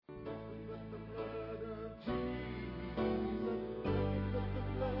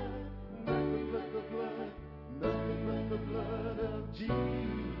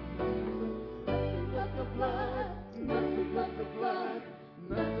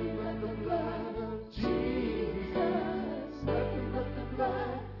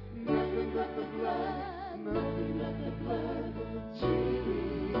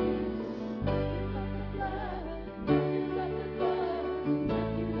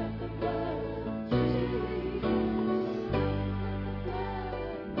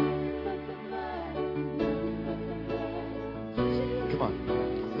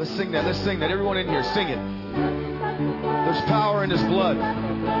Let's sing that. Let's sing that. Everyone in here, sing it. There's power in His blood.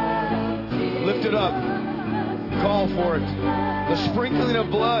 Lift it up. Call for it. The sprinkling of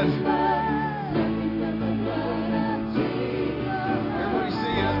blood. Everybody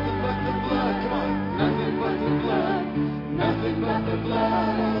sing it. Nothing but the blood. Come on. Nothing but the blood. Nothing but the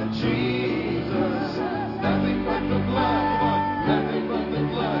blood of Jesus. Nothing but the blood. Come on. Nothing but the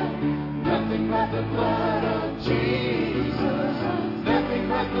blood. Nothing but the blood of Jesus. Nothing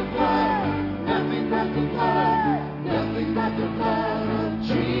but the blood. Nothing but the blood. Nothing but the blood of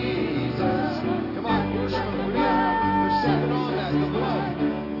Jesus. Come on, worship Him. There's something on that, the blood.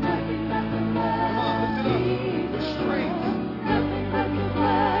 Come on, lift it up. There's strength. Nothing but the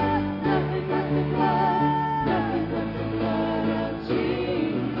blood. Nothing but the blood. Nothing but the blood of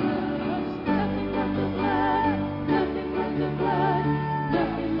Jesus. Nothing but the blood. Nothing but the blood.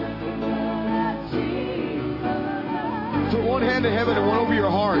 Nothing but the blood of Jesus. Put one hand to heaven and one over your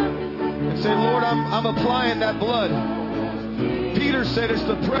heart and say, Lord, I'm applying that blood. Peter said it's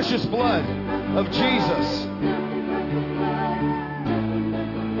the precious blood of Jesus.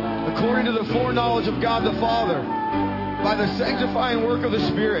 According to the foreknowledge of God the Father, by the sanctifying work of the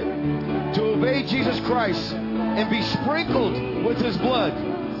Spirit, to obey Jesus Christ and be sprinkled with His blood.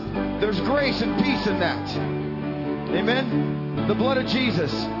 There's grace and peace in that. Amen? The blood of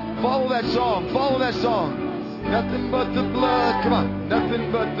Jesus. Follow that song. Follow that song. Nothing but the blood. Come on.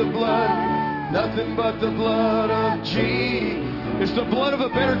 Nothing but the blood. Nothing but the blood of Jesus. It's the blood of a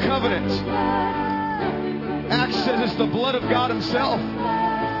better covenant. Acts says it's the blood of God Himself.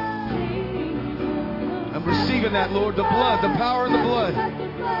 I'm receiving that, Lord. The blood, the power of the blood.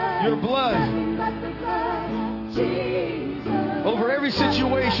 Your blood. Over every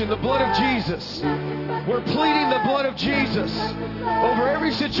situation, the blood of Jesus. We're pleading the blood of Jesus over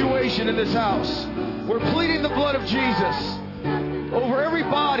every situation in this house. We're pleading the blood of Jesus over every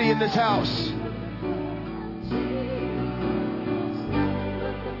body in this house.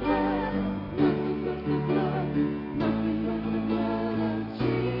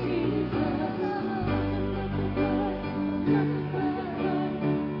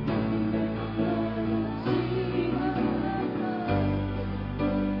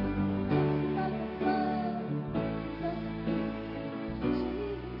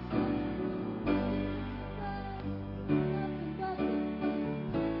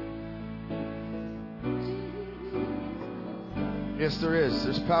 Yes, there is.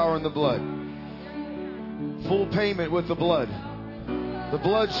 There's power in the blood. Full payment with the blood. The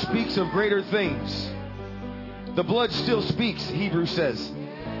blood speaks of greater things. The blood still speaks, Hebrews says.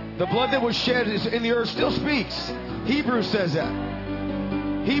 The blood that was shed in the earth still speaks. Hebrews says that.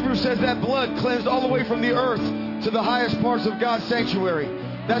 Hebrews says that blood cleansed all the way from the earth to the highest parts of God's sanctuary.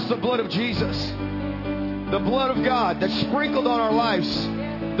 That's the blood of Jesus. The blood of God that's sprinkled on our lives.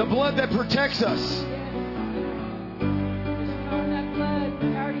 The blood that protects us.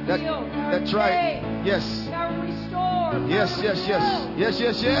 That's right. Yes. Yes, yes, yes. Yes,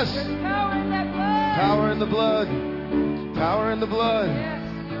 yes, yes. Power in the blood. Power in the blood.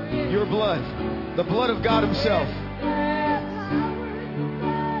 Your blood. The blood of God Himself.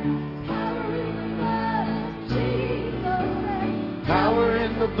 Power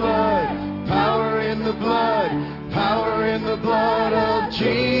in the blood. Power in the blood. Power in the blood of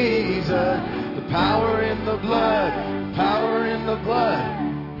Jesus. The power in the blood. Power in the blood.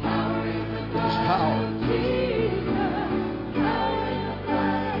 There's power.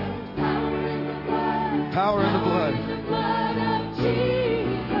 Power in the blood.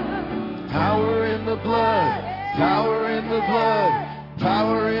 Power in the blood. Power in the blood.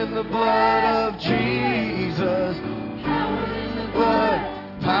 Power in the blood of Jesus. Power in the blood.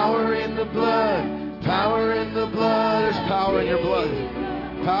 Power in the blood. Power in the blood. There's power in your blood.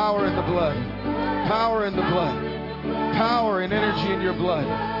 Power in the blood. Power in the blood. Power and energy in your blood.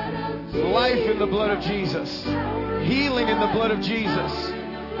 Life in the blood of Jesus. Healing in the blood of Jesus.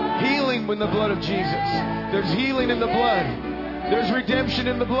 Healing in the blood of Jesus. There's healing in the blood. There's redemption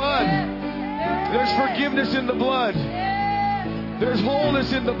in the blood. There's forgiveness in the blood. There's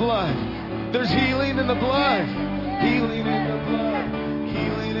wholeness in the blood. There's healing in the blood. Healing in the blood.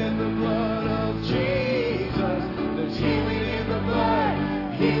 Healing in the blood of Jesus. There's healing in the blood.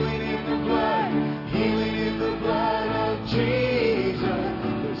 Healing in the blood. Healing in the blood of Jesus.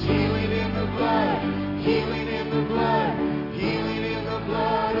 There's healing in the blood. Healing in the blood. Healing in the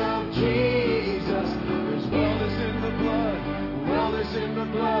blood of Jesus. There's wellness in the blood. Wellness in the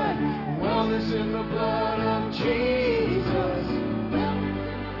blood. Wellness in the blood of Jesus.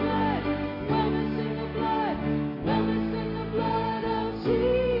 Wellness in the blood. Wellness in the blood of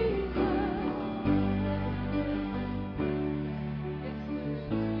Jesus.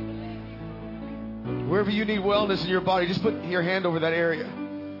 Wherever you need wellness in your body, just put your hand over that area.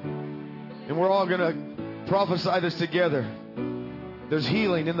 And we're all going to prophesy this together. There's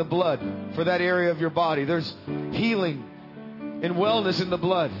healing in the blood for that area of your body. There's healing and wellness in the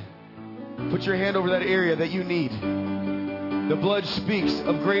blood. Put your hand over that area that you need. The blood speaks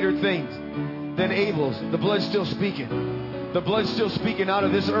of greater things than Abel's. The blood's still speaking. The blood's still speaking out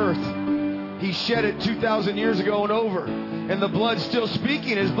of this earth. He shed it 2,000 years ago and over. And the blood's still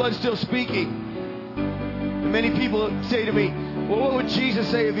speaking. His blood's still speaking. And many people say to me, well, what would Jesus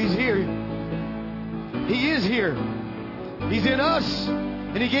say if he's here? He is here. He's in us.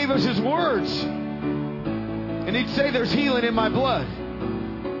 And he gave us his words. And he'd say there's healing in my blood.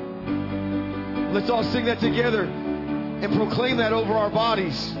 Let's all sing that together and proclaim that over our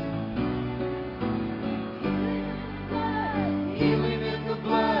bodies. Healing in the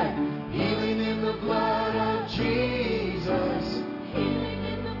blood. Healing in the blood of Jesus. Healing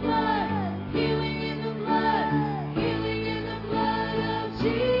in the blood. Healing in the blood. Healing in the blood of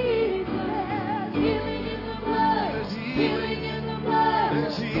Jesus. Healing in the blood. There's Healing in the blood.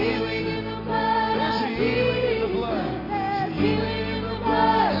 There's healing. In the blood. There's healing in the blood. There's healing in the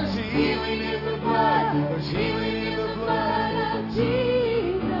blood. There's healing in the blood. There's healing in the blood. Of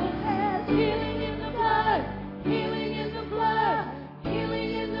Jesus. There's healing in the blood. Healing in the blood.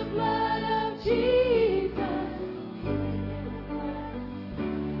 Healing in the blood of Jesus.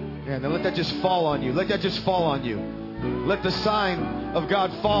 Yeah, now let that just fall on you. Let that just fall on you. Let the sign of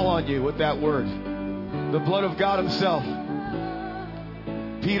God fall on you with that word. The blood of God himself.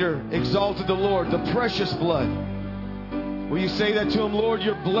 Peter exalted the Lord, the precious blood. Will you say that to him? Lord,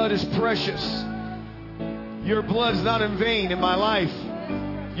 your blood is precious. Your blood's not in vain in my life.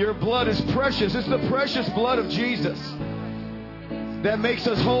 Your blood is precious. It's the precious blood of Jesus that makes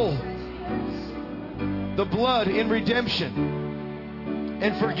us whole. The blood in redemption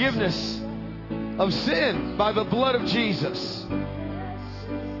and forgiveness of sin by the blood of Jesus.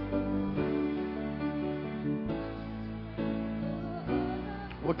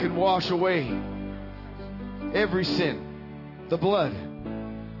 What can wash away every sin? The blood.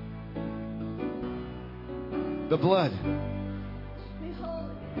 The blood.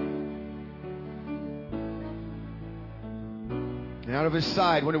 And out of his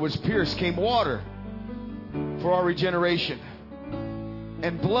side, when it was pierced, came water for our regeneration.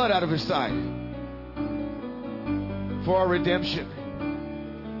 And blood out of his side for our redemption.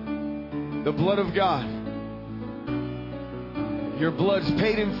 The blood of God. Your blood's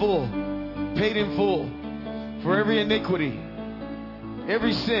paid in full. Paid in full for every iniquity,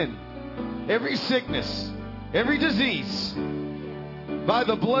 every sin, every sickness, every disease. By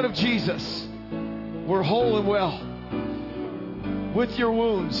the blood of Jesus, we're whole and well. With your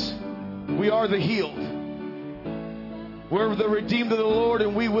wounds, we are the healed. We're the redeemed of the Lord,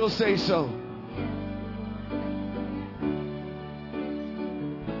 and we will say so.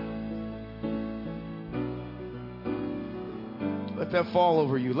 Let that fall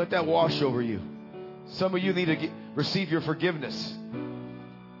over you. Let that wash over you. Some of you need to receive your forgiveness.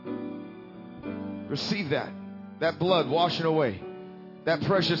 Receive that. That blood washing away. That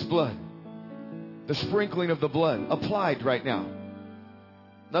precious blood. The sprinkling of the blood applied right now.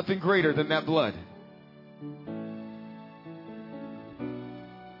 Nothing greater than that blood.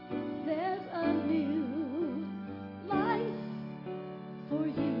 There's a new life for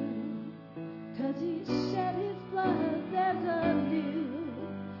you, 'cause he shed his blood. There's a new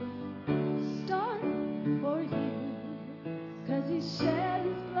start for you, 'cause he shed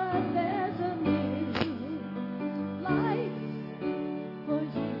his blood. There's a new life for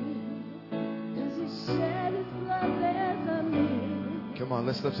you, 'cause he shed his blood. There's a new Come on,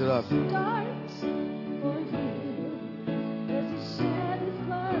 let's lift it up. start for you, 'cause he shed his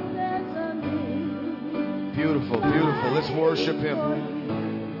blood. There's a new Beautiful, beautiful. Let's worship him.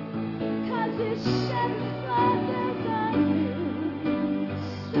 'Cause he shed his blood. There's a new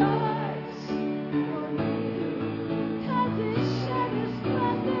start for you, 'cause he shed his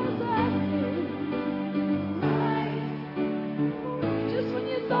blood. There's a new life. Just when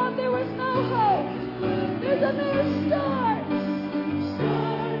you thought there was no hope, there's a new start.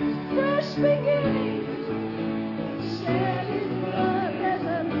 Fresh beginning. Shed his blood. There's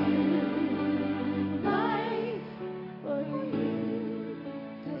a new life for you,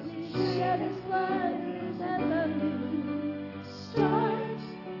 'cause he shed his blood. There's a new start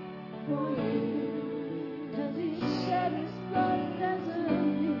for you, 'cause he shed his blood. There's a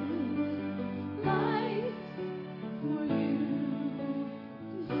new life for you.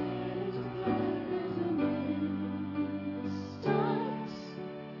 He shed his blood. There's a new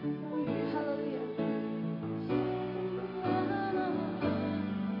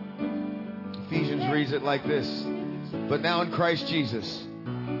reads it like this. But now in Christ Jesus,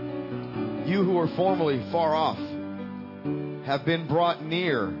 you who were formerly far off have been brought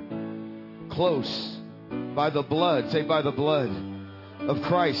near, close, by the blood, say by the blood of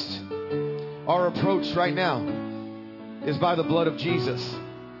Christ. Our approach right now is by the blood of Jesus.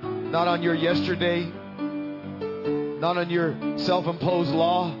 Not on your yesterday, not on your self-imposed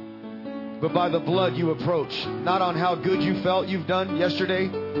law, but by the blood you approach. Not on how good you felt you've done yesterday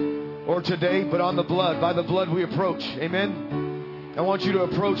or today, but on the blood. By the blood we approach. Amen? I want you to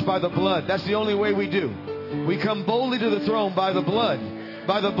approach by the blood. That's the only way we do. We come boldly to the throne by the blood.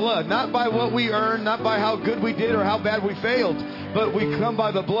 By the blood. Not by what we earned, not by how good we did or how bad we failed, but we come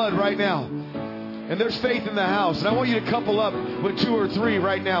by the blood right now. And there's faith in the house. And I want you to couple up with 2 or 3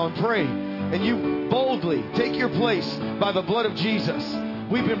 right now and pray. And you boldly take your place by the blood of Jesus.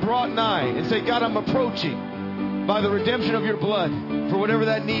 We've been brought nigh. And say, God, I'm approaching by the redemption of your blood for whatever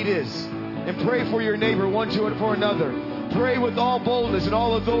that need is. And pray for your neighbor one to for another. Pray with all boldness and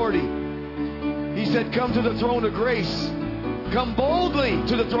all authority. He said, come to the throne of grace. Come boldly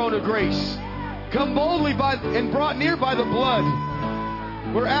to the throne of grace. Come boldly and brought near by the blood.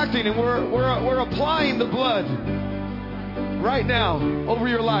 We're acting and we're applying the blood right now over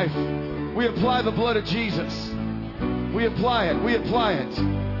your life. We apply the blood of Jesus. We apply it. We apply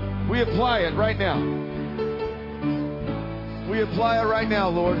it. We apply it right now. We apply it right now,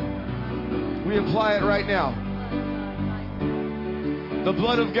 Lord. We apply it right now. The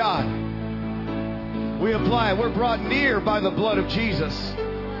blood of God. We apply it. We're brought near by the blood of Jesus.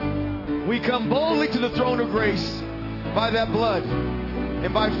 We come boldly to the throne of grace by that blood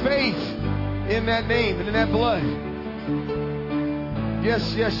and by faith in that name and in that blood.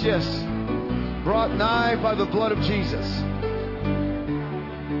 Yes, yes, yes. Brought nigh by the blood of Jesus.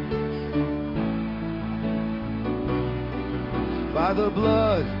 By the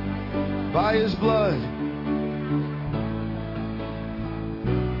blood, by His blood.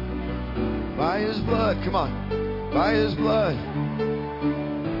 By His blood, come on. By His blood.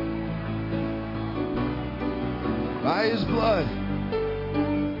 By His blood.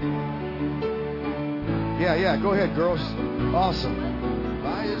 Yeah, go ahead, girls. Awesome.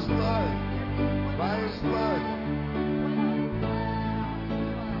 By His blood. By His blood.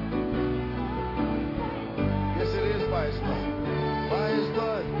 Yes, it is by His blood. By His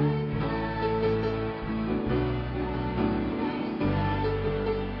blood.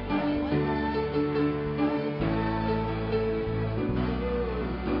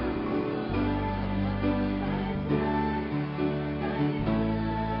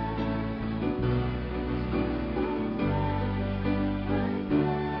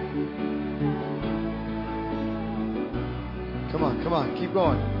 Come on, keep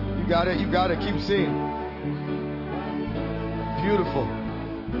going. You got it, keep seeing. Beautiful.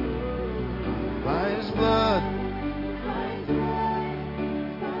 By His blood.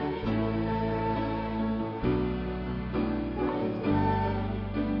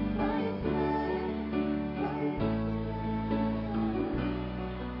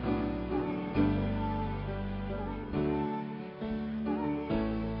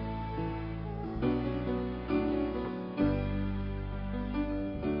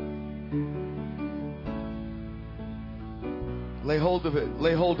 Lay hold of it.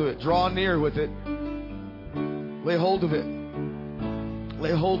 Lay hold of it. Draw near with it. Lay hold of it.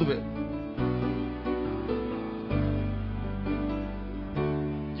 Lay hold of it.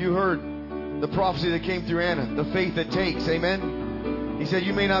 You heard the prophecy that came through Anna. The faith it takes. Amen. He said,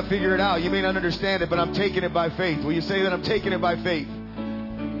 you may not figure it out. You may not understand it, but I'm taking it by faith. Will you say that? I'm taking it by faith.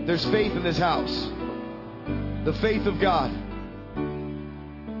 There's faith in this house. The faith of God.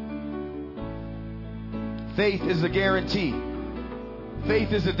 Faith is a guarantee.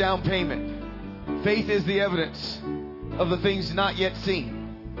 Faith is a down payment. Faith is the evidence of the things not yet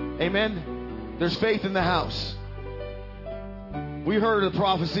seen. Amen? There's faith in the house. We heard the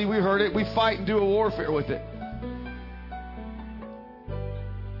prophecy. We heard it. We fight and do a warfare with it.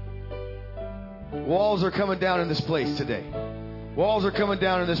 Walls are coming down in this place today. Walls are coming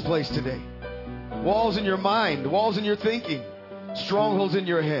down in this place today. Walls in your mind. Walls in your thinking. Strongholds in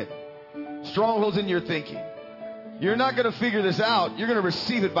your head. Strongholds in your thinking. You're not going to figure this out. You're going to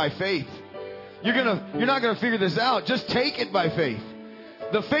receive it by faith. You're not going to figure this out. Just take it by faith.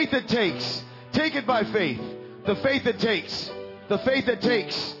 The faith that takes. Take it by faith. The faith that takes. The faith that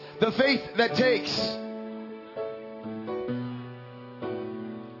takes. The faith that takes.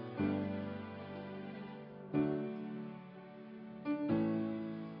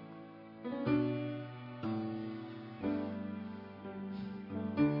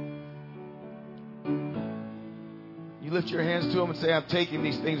 Lift your hands to Him and say, I'm taking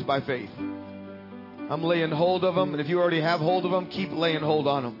these things by faith. I'm laying hold of them. And if you already have hold of them, keep laying hold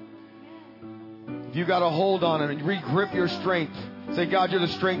on them. If you got a hold on them and re-grip your strength, say, God, you're the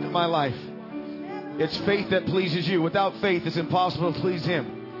strength of my life. It's faith that pleases you. Without faith, it's impossible to please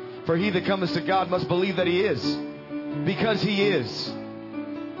Him. For he that cometh to God must believe that He is, because He is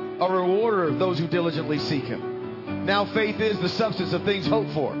a rewarder of those who diligently seek Him. Now faith is the substance of things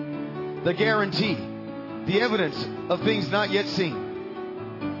hoped for, the guarantee, the evidence of things not yet seen.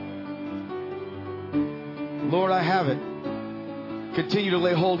 Lord, I have it. Continue to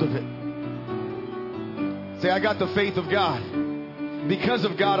lay hold of it. Say, I got the faith of God. Because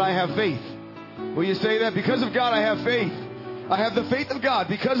of God, I have faith. Will you say that? Because of God, I have faith. I have the faith of God.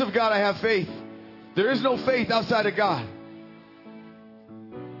 Because of God, I have faith. There is no faith outside of God.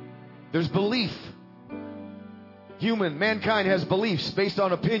 There's belief. Mankind has beliefs based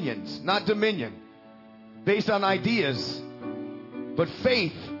on opinions, not dominion. Based on ideas. But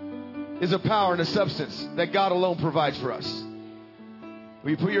faith is a power and a substance that God alone provides for us.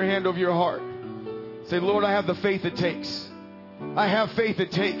 Will you put your hand over your heart? Say, Lord, I have the faith it takes. I have faith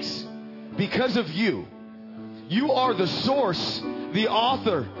it takes. Because of you. You are the source, the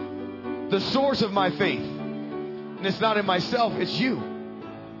author, the source of my faith. And it's not in myself, it's you.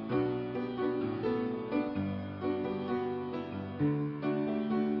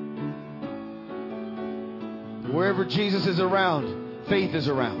 Wherever Jesus is around, faith is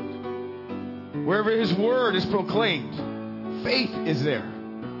around. Wherever His word is proclaimed, faith is there.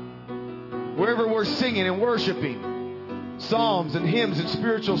 Wherever we're singing and worshiping, psalms and hymns and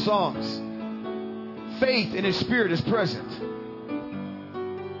spiritual songs, faith in His Spirit is present.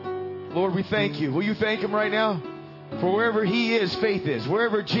 Lord, we thank you. Will you thank Him right now? For wherever He is, faith is.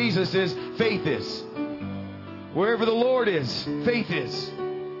 Wherever Jesus is, faith is. Wherever the Lord is, faith is.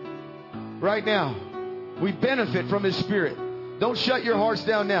 Right now, we benefit from His Spirit. Don't shut your hearts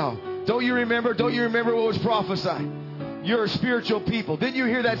down now. Don't you remember what was prophesied? You're a spiritual people. Didn't you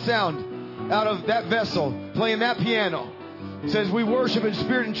hear that sound out of that vessel playing that piano? It says we worship in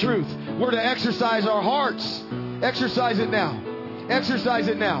spirit and truth. We're to exercise our hearts. Exercise it now. Exercise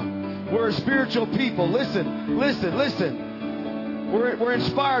it now. We're a spiritual people. Listen, listen, listen. We're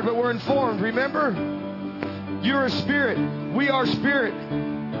inspired, but we're informed. Remember? You're a spirit. We are spirit.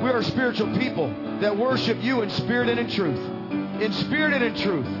 We are spiritual people that worship you in spirit and in truth. In spirit and in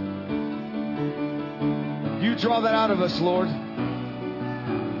truth. You draw that out of us, Lord.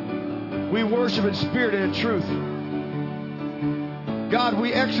 We worship in spirit and in truth. God,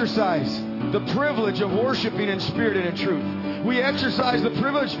 we exercise the privilege of worshiping in spirit and in truth. We exercise the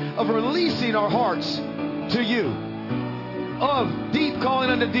privilege of releasing our hearts to you. Of deep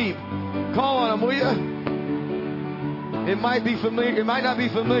calling unto deep. Call on Him, will you? It might be familiar, it might not be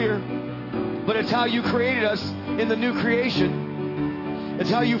familiar, but it's how you created us in the new creation.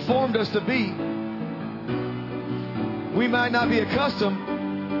 It's how you formed us to be. We might not be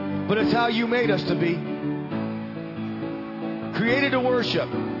accustomed, but it's how you made us to be. Created to worship,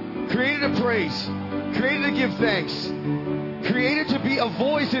 created to praise, created to give thanks, created to be a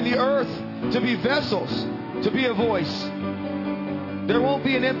voice in the earth, to be vessels, to be a voice. There won't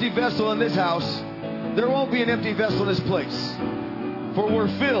be an empty vessel in this house. There won't be an empty vessel in this place. For we're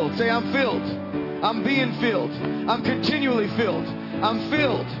filled. Say, I'm filled. I'm being filled. I'm continually filled. I'm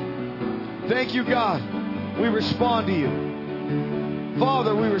filled. Thank you, God. We respond to you.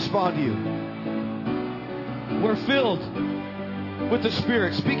 Father, we respond to you. We're filled with the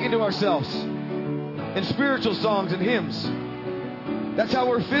Spirit, speaking to ourselves in spiritual songs and hymns. That's how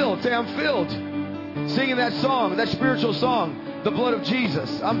we're filled. Say, I'm filled. Singing that song, that spiritual song, the blood of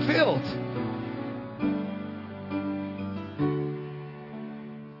Jesus. I'm filled.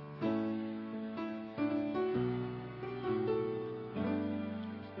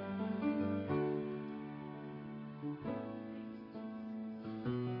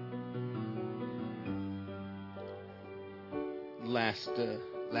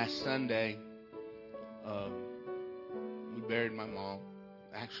 Last Sunday, we buried my mom.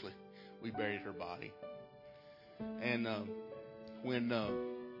 Actually, we buried her body. And when my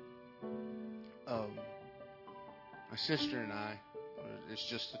sister and I, it's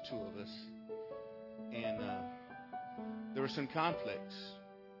just the two of us, and there were some conflicts,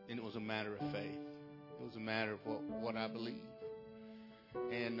 and it was a matter of faith. It was a matter of what I believe.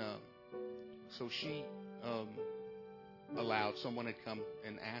 And so she allowed someone to come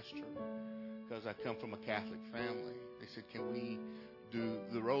and asked her, because I come from a Catholic family. They said, can we do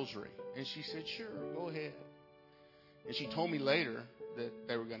the rosary? And she said, sure, go ahead. And she told me later that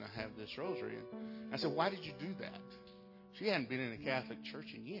they were going to have this rosary. And I said, why did you do that? She hadn't been in a Catholic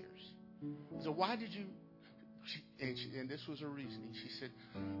church in years. I said, why did you? And this was her reasoning. She said,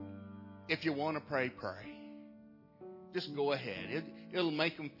 if you want to pray, pray. Just go ahead. It'll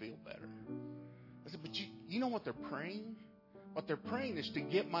make them feel better. I said, but you know what they're praying? What they're praying is to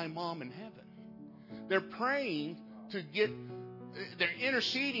get my mom in heaven. They're praying to get, they're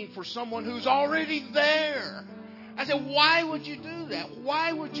interceding for someone who's already there. I said, why would you do that?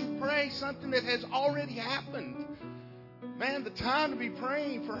 Why would you pray something that has already happened? Man, the time to be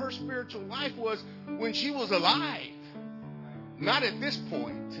praying for her spiritual life was when she was alive, not at this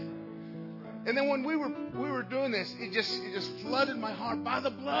point. And then when we were doing this, it just flooded my heart by the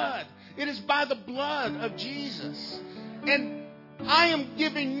blood. It is by the blood of Jesus. And I am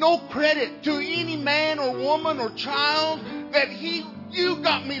giving no credit to any man or woman or child that you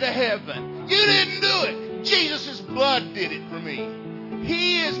got me to heaven. You didn't do it. Jesus' blood did it for me.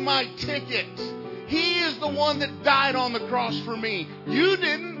 He is my ticket. He is the one that died on the cross for me. You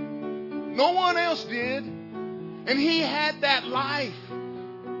didn't. No one else did. And He had that life.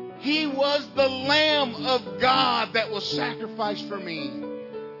 He was the Lamb of God that was sacrificed for me.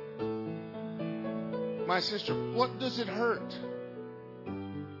 My sister, what does it hurt?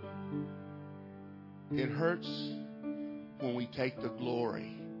 It hurts when we take the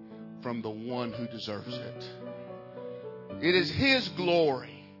glory from the one who deserves it. It is His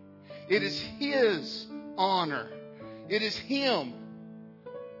glory. It is His honor. It is Him.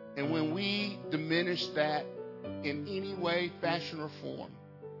 And when we diminish that in any way, fashion, or form,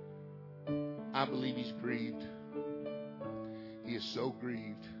 I believe He's grieved. He is so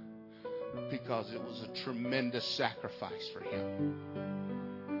grieved because it was a tremendous sacrifice for Him.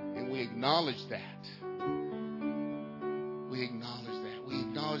 And we acknowledge that. We acknowledge that. We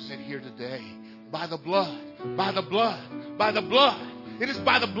acknowledge that here today. By the blood. By the blood. By the blood. It is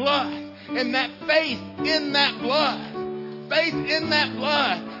by the blood. And that faith in that blood. Faith in that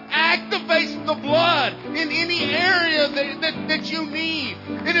blood activates the blood in any area that you need.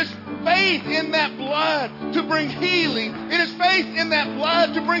 It is faith in that blood to bring healing. It is faith in that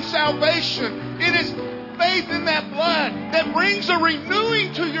blood to bring salvation. It is faith in that blood that brings a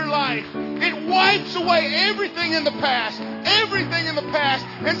renewing to your life. It wipes away everything in the past. Everything in the past.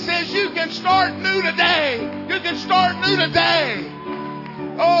 And says you can start new today. You can start new today.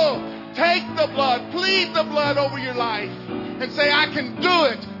 Oh, take the blood. Plead the blood over your life. And say, I can do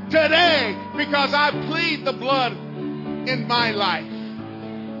it today because I plead the blood in my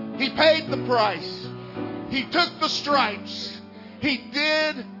life. He paid the price. He took the stripes. He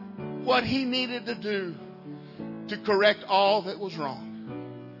did what He needed to do to correct all that was wrong.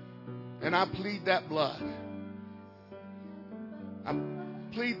 And I plead that blood. I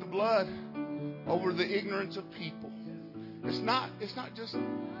plead the blood over the ignorance of people. It's not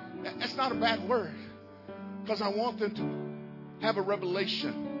a bad word, because I want them to have a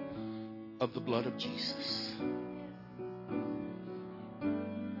revelation of the blood of Jesus.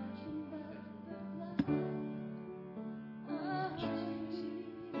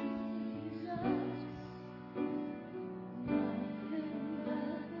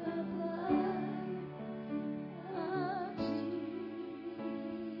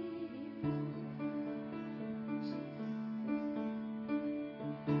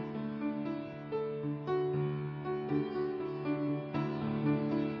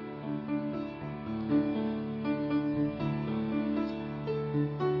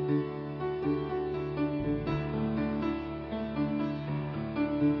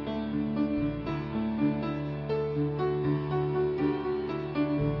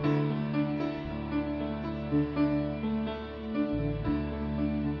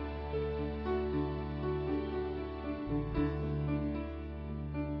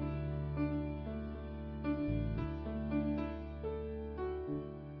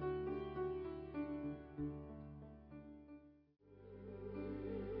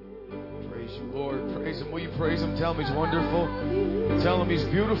 Lord, praise Him. Will you praise Him? Tell Him He's wonderful. Tell Him He's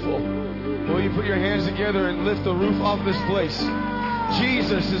beautiful. Will you put your hands together and lift the roof off this place?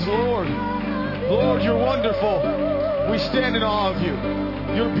 Jesus is Lord. Lord, You're wonderful. We stand in awe of You.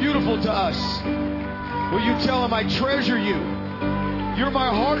 You're beautiful to us. Will you tell Him, I treasure You. You're my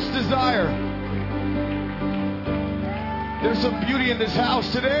heart's desire. There's some beauty in this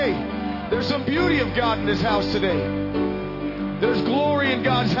house today. There's some beauty of God in this house today. There's glory in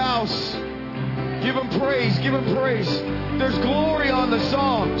God's house. Give Him praise. Give Him praise. There's glory on the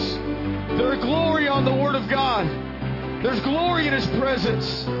songs. There's glory on the Word of God. There's glory in His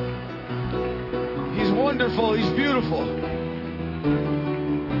presence. He's wonderful. He's beautiful.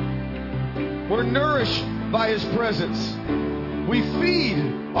 We're nourished by His presence. We feed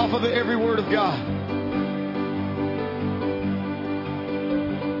off of every Word of God.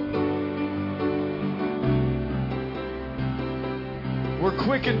 We're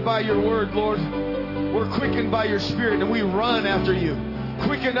quickened by your word, Lord. We're quickened by your spirit, and we run after you.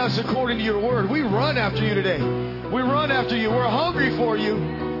 Quicken us according to your word. We run after you today. We run after you. We're hungry for you.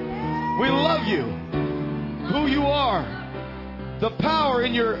 We love you. Who you are. The power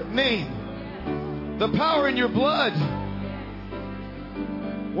in your name. The power in your blood.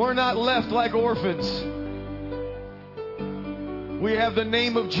 We're not left like orphans. We have the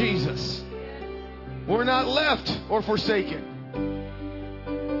name of Jesus. We're not left or forsaken.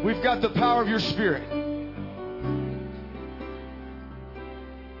 We've got the power of your spirit.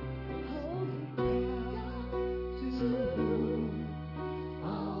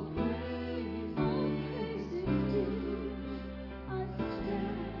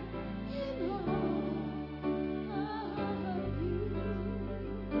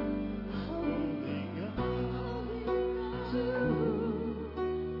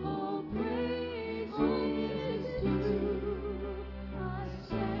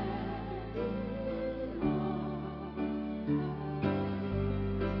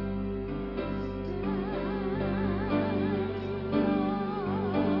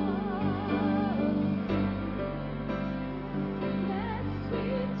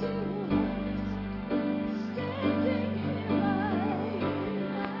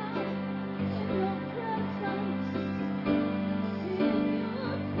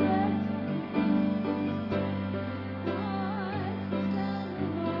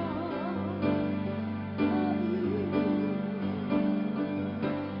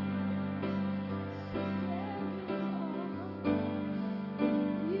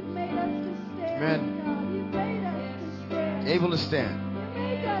 Able to stand.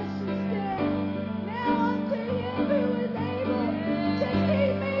 Make us to stand. Now unto him who is able to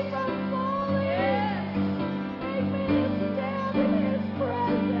keep me from falling. Make me to stand in his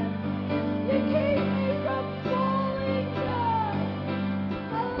presence. You keep me from falling, God.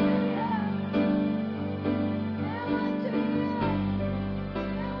 Hallelujah. Now unto him.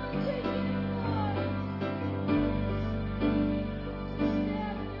 Now unto you, Lord.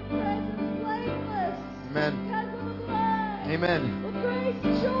 Stand in your presence blameless. Amen. Amen. With great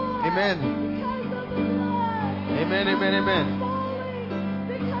joy. Amen. Because of the blood. Amen, amen, amen. I'm falling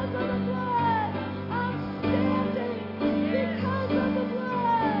because of the blood. I'm standing because of the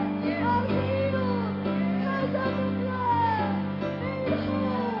blood. I'm healed because of the blood. Made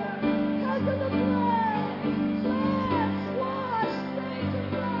whole because of the blood. Cleansed, washed,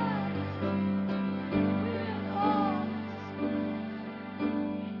 sanctified. We're in awe.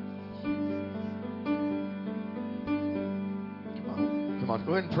 Come on,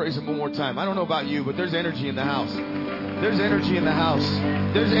 go ahead and praise him one more time. I don't know about you, but there's energy in the house. There's energy in the house.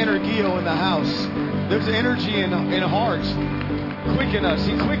 There's energio in the house. There's energy in hearts. Quicken us.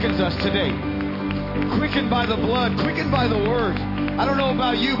 He quickens us today. Quickened by the blood. Quickened by the word. I don't know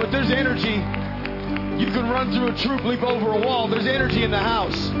about you, but there's energy. You can run through a troop, leap over a wall. There's energy in the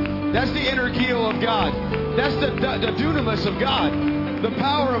house. That's the energio of God. That's the dunamis of God. The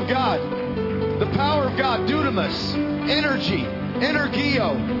power of God. The power of God. Dunamis. Energy.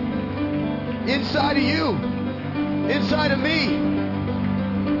 Energio. Inside of you. Inside of me.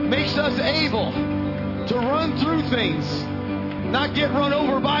 Makes us able to run through things. Not get run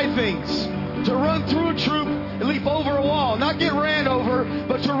over by things. To run through a troop and leap over a wall. Not get ran over,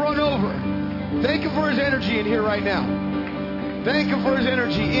 but to run over. Thank Him for His energy in here right now. Thank Him for His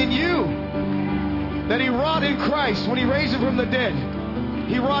energy in you. That He wrought in Christ when He raised Him from the dead.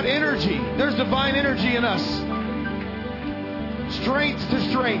 He wrought energy. There's divine energy in us. Strength to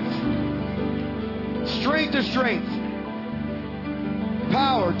strength. Strength to strength.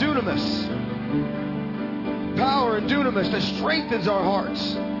 Power, dunamis. Power and dunamis that strengthens our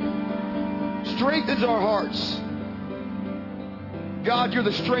hearts. Strengthens our hearts. God, you're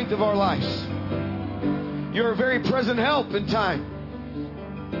the strength of our lives. You're a very present help in time.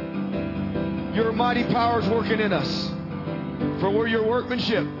 Your mighty powers working in us. For we're your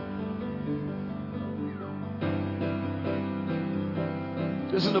workmanship.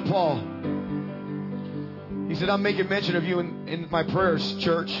 Listen to Paul. He said, I'm making mention of you in my prayers,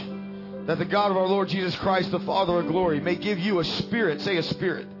 church, that the God of our Lord Jesus Christ, the Father of glory, may give you a spirit, say a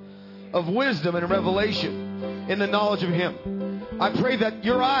spirit, of wisdom and revelation in the knowledge of Him. I pray that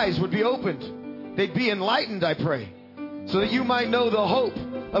your eyes would be opened. They'd be enlightened, I pray, so that you might know the hope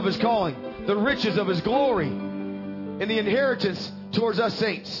of His calling, the riches of His glory, and the inheritance towards us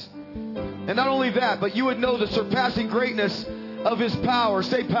saints. And not only that, but you would know the surpassing greatness of His power.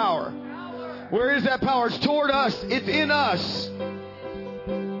 Say power. Where is that power? It's toward us. It's in us.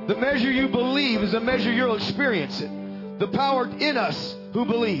 The measure you believe is the measure you'll experience it. The power in us who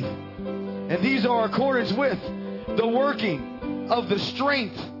believe. And these are accordance with the working of the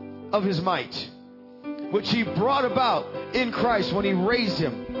strength of his might, which he brought about in Christ when he raised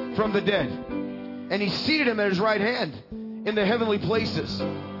him from the dead. And he seated him at his right hand in the heavenly places,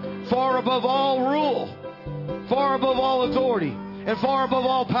 far above all rule, far above all authority, and far above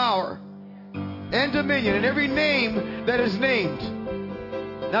all power and dominion, and every name that is named,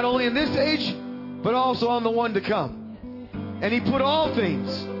 not only in this age, but also on the one to come. And he put all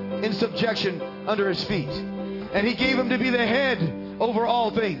things in subjection under his feet. And he gave him to be the head over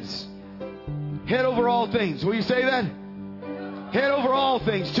all things. Head over all things. Will you say that? Head over all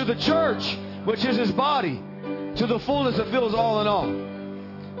things. To the church, which is his body, to the fullness that fills all in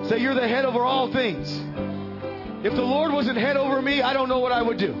all. Say, you're the head over all things. If the Lord wasn't head over me, I don't know what I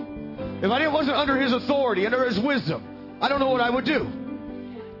would do. If I wasn't under his authority, under his wisdom, I don't know what I would do.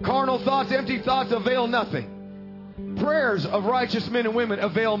 Carnal thoughts, empty thoughts avail nothing. Prayers of righteous men and women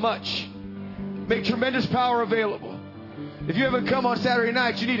avail much. Make tremendous power available. If you haven't come on Saturday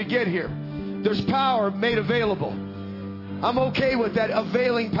nights, you need to get here. There's power made available. I'm okay with that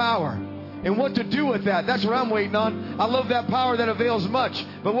availing power. And what to do with that, that's what I'm waiting on. I love that power that avails much.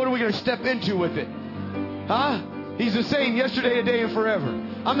 But what are we going to step into with it? Huh? He's the same yesterday, today, and forever.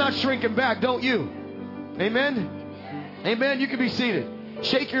 I'm not shrinking back, don't you? Amen? Amen. You can be seated.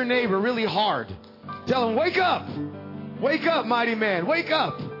 Shake your neighbor really hard. Tell him, wake up. Wake up, mighty man. Wake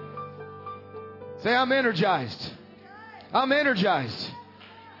up. Say, I'm energized. I'm energized.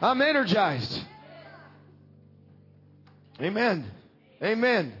 I'm energized. Amen.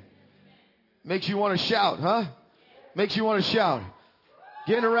 Amen. Makes you want to shout, huh? Makes you want to shout.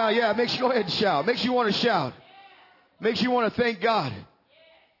 Getting around, yeah, makes you go ahead and shout. Makes you want to shout. Makes you want to thank God.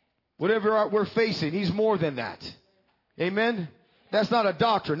 Whatever we're facing, he's more than that. Amen? That's not a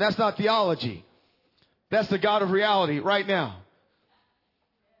doctrine. That's not theology. That's the God of reality right now.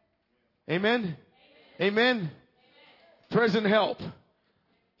 Amen? Amen? Present help.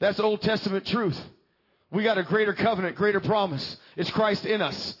 That's Old Testament truth. We got a greater covenant, greater promise. It's Christ in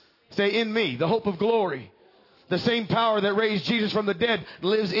us. Say, in me, the hope of glory. The same power that raised Jesus from the dead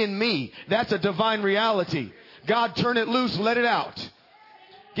lives in me. That's a divine reality. God, turn it loose, let it out.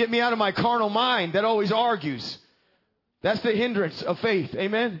 Get me out of my carnal mind that always argues. That's the hindrance of faith.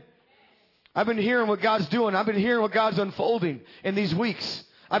 Amen? I've been hearing what God's doing. I've been hearing what God's unfolding in these weeks.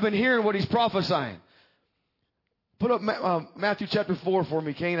 I've been hearing what he's prophesying. Put up Matthew chapter 4 for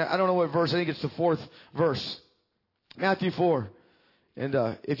me, Cain. I don't know what verse. I think it's the 4th verse. Matthew 4.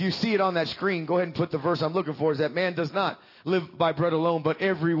 And if you see it on that screen, go ahead and put the verse I'm looking for. Is that man does not live by bread alone, but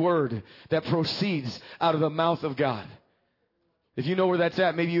every word that proceeds out of the mouth of God. If you know where that's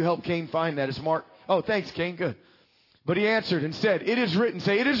at, maybe you help Cain find that. It's Mark. Oh, thanks, Cain. Good. But he answered and said, it is written.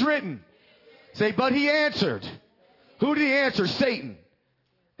 Say, it is written. Say, but he answered. Who did he answer? Satan.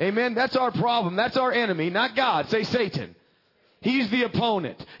 Amen. That's our problem. That's our enemy, not God. Say Satan. He's the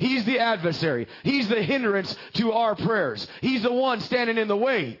opponent. He's the adversary. He's the hindrance to our prayers. He's the one standing in the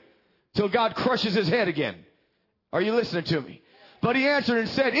way till God crushes his head again. Are you listening to me? But he answered and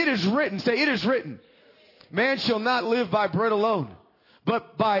said, it is written. Say, it is written. Man shall not live by bread alone,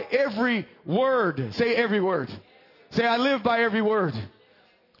 but by every word. Say every word. Say, I live by every word.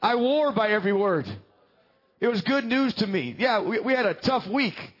 I war by every word. It was good news to me. Yeah, we had a tough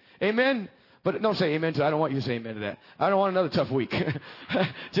week. Amen. But don't say amen to that. I don't want you to say amen to that. I don't want another tough week.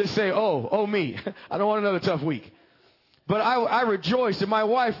 Just say, oh me. I don't want another tough week. But I rejoiced, and my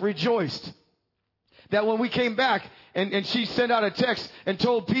wife rejoiced that when we came back and she sent out a text and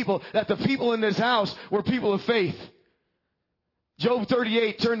told people that the people in this house were people of faith. Job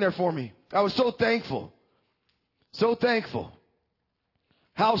 38, turn there for me. I was so thankful. So thankful.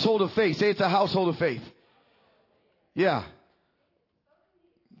 Household of faith. Say it's a household of faith. Yeah.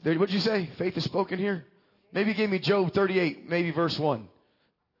 What'd you say? Faith is spoken here? Maybe give me Job 38, maybe verse 1.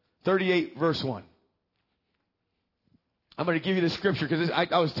 38, verse 1. I'm going to give you the scripture because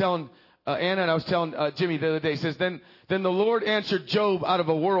I was telling Anna and I was telling Jimmy the other day. It says, then the Lord answered Job out of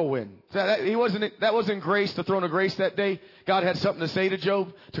a whirlwind. That wasn't grace, the throne of grace that day. God had something to say to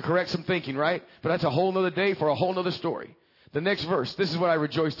Job to correct some thinking, right? But that's a whole nother day for a whole nother story. The next verse, this is what I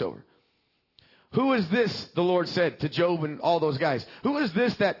rejoiced over. Who is this, the Lord said to Job and all those guys? Who is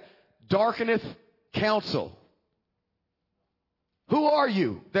this that darkeneth counsel? Who are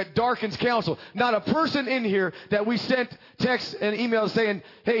you that darkens counsel? Not a person in here that we sent texts and emails saying,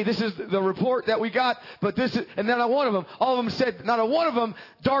 hey, this is the report that we got, but this is, and then not one of them, all of them said, not a one of them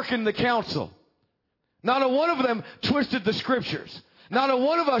darkened the counsel. Not a one of them twisted the scriptures. Not a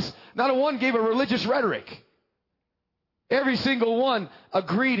one gave a religious rhetoric. Every single one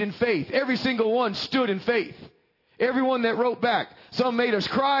agreed in faith. Every single one stood in faith. Everyone that wrote back. Some made us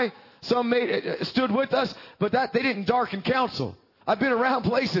cry. Some stood with us, but they didn't darken counsel. I've been around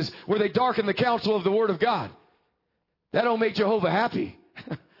places where they darken the counsel of the Word of God. That don't make Jehovah happy.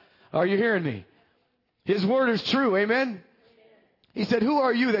 Are you hearing me? His Word is true. Amen? He said, who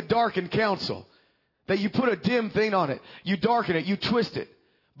are you that darken counsel? That you put a dim thing on it. You darken it. You twist it.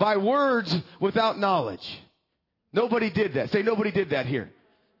 By words without knowledge. Nobody did that. Say, nobody did that here.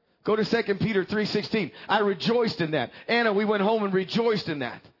 Go to 2 Peter 3:16. I rejoiced in that. Anna, we went home and rejoiced in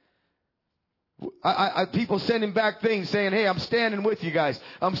that. People sending back things saying, hey, I'm standing with you guys.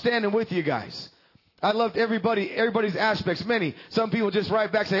 I'm standing with you guys. I loved everybody's aspects. Many. Some people just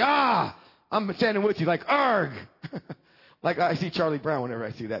write back, say, I'm standing with you. Like, arg. Like I see Charlie Brown whenever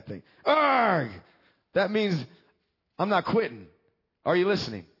I see that thing. Arg. That means I'm not quitting. Are you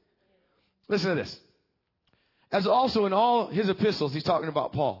listening? Listen to this. As also in all his epistles, he's talking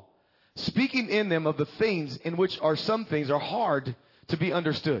about Paul. Speaking in them of the things in which some things are hard to be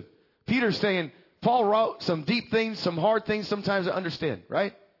understood. Peter's saying, Paul wrote some deep things, some hard things sometimes to understand,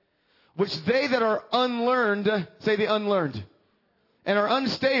 right? Which they that are unlearned, say the unlearned, and are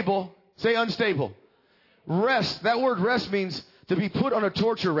unstable, say unstable. Rest, that word rest means to be put on a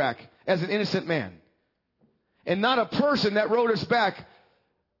torture rack as an innocent man. And not a person that wrote us back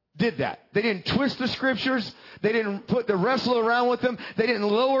did that. They didn't twist the scriptures. They didn't wrestle around with them. They didn't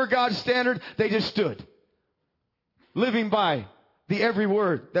lower God's standard. They just stood. Living by the every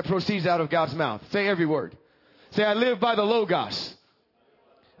word that proceeds out of God's mouth. Say every word. Say, I live by the Logos.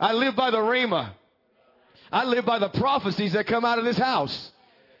 I live by the Rhema. I live by the prophecies that come out of this house.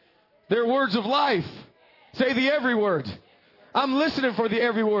 They're words of life. Say the every word. I'm listening for the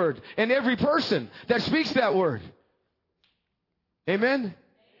every word and every person that speaks that word. Amen?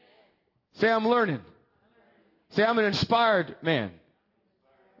 Say, I'm learning. Say, I'm an inspired man.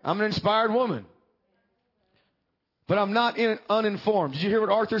 I'm an inspired woman. But I'm not uninformed. Did you hear what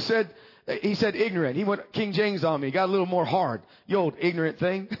Arthur said? He said ignorant. He went King James on me. He got a little more hard. You old ignorant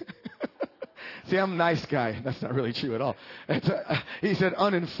thing. See, I'm a nice guy. That's not really true at all. He said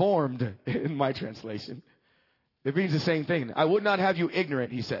uninformed in my translation. It means the same thing. I would not have you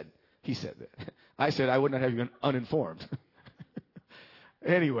ignorant, he said. He said that. I said I would not have you uninformed.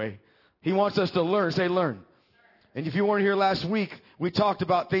 Anyway, he wants us to learn. Say learn. And if you weren't here last week, we talked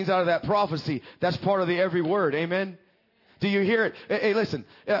about things out of that prophecy. That's part of the every word. Amen? Do you hear it? Hey, listen.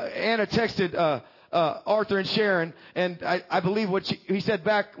 Anna texted Arthur and Sharon, and I believe what he said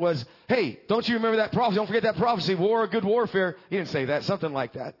back was, hey, don't you remember that prophecy? Don't forget that prophecy. War of good warfare. He didn't say that. Something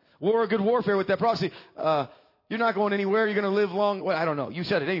like that. War of good warfare with that prophecy. You're not going anywhere. You're going to live long. Well, I don't know. You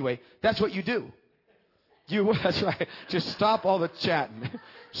said it anyway. That's what you do. That's right. Just stop all the chatting.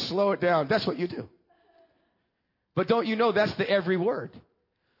 Slow it down. That's what you do. But don't you know that's the every word?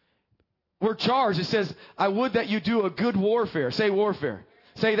 We're charged. It says, I would that you do a good warfare. Say warfare.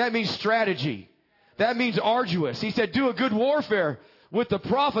 Say that means strategy. That means arduous. He said, do a good warfare with the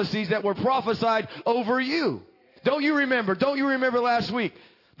prophecies that were prophesied over you. Don't you remember? Don't you remember last week?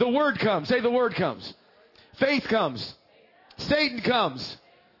 The word comes. Say the word comes. Faith comes. Satan comes.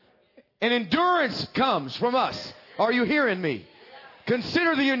 And endurance comes from us. Are you hearing me?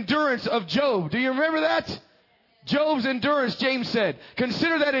 Consider the endurance of Job. Do you remember that? Job's endurance, James said.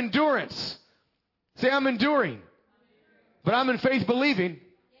 Consider that endurance. Say, I'm enduring. But I'm in faith believing.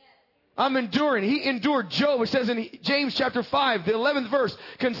 I'm enduring. He endured Job. It says in James chapter 5, the 11th verse,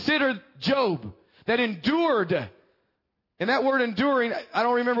 consider Job that endured. And that word enduring, I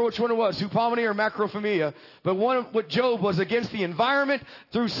don't remember which one it was, hupomene or macrophemia, but what Job was against the environment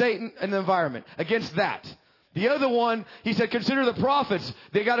through Satan and the environment. Against that. The other one, he said, consider the prophets.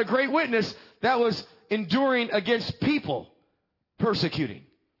 They got a great witness. That was enduring against people persecuting.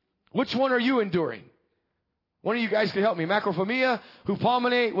 Which one are you enduring? One of you guys can help me. Macrophemia,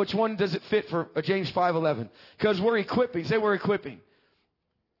 hupomene, which one does it fit for James 5:11? Because we're equipping. Say we're equipping.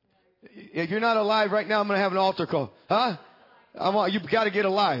 If you're not alive right now, I'm going to have an altar call. Huh? You've got to get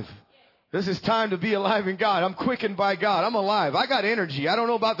alive. This is time to be alive in God. I'm quickened by God. I'm alive. I got energy. I don't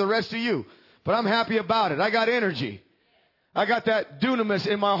know about the rest of you, but I'm happy about it. I got energy. I got that dunamis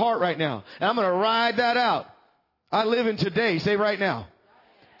in my heart right now. And I'm going to ride that out. I live in today. Say right now.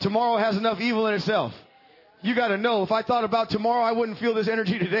 Tomorrow has enough evil in itself. You got to know, if I thought about tomorrow, I wouldn't feel this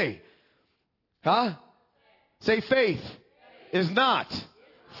energy today. Huh? Say faith is not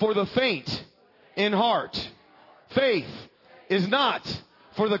for the faint in heart. Faith is not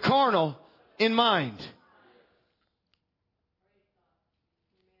for the carnal in mind.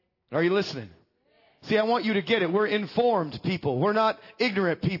 Are you listening? See, I want you to get it. We're informed people. We're not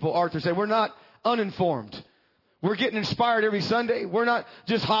ignorant people, Arthur said. We're not uninformed. We're getting inspired every Sunday. We're not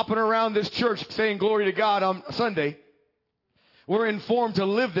just hopping around this church saying glory to God on Sunday. We're informed to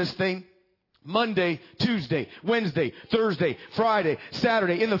live this thing Monday, Tuesday, Wednesday, Thursday, Friday,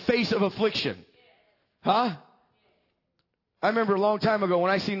 Saturday, in the face of affliction. Huh? I remember a long time ago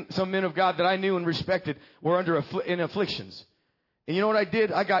when I seen some men of God that I knew and respected were in afflictions. And you know what I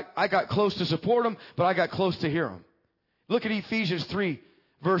did? I got close to support them, but I got close to hear them. Look at Ephesians 3,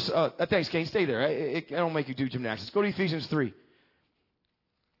 verse, thanks, Kane, stay there. I don't make you do gymnastics. Go to Ephesians 3.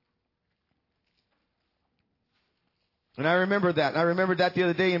 And I remember that. I remembered that the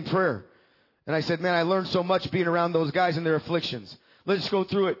other day in prayer. And I said, man, I learned so much being around those guys and their afflictions. Let's go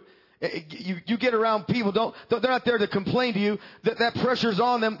through it. You get around people, they're not there to complain to you. That pressure's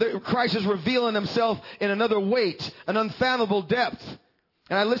on them. Christ is revealing himself in another weight, an unfathomable depth.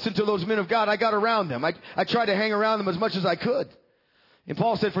 And I listened to those men of God. I got around them. I tried to hang around them as much as I could. And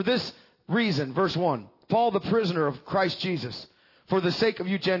Paul said, for this reason, verse 1, Paul, the prisoner of Christ Jesus, for the sake of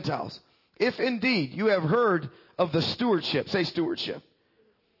you Gentiles, if indeed you have heard of the stewardship, say stewardship.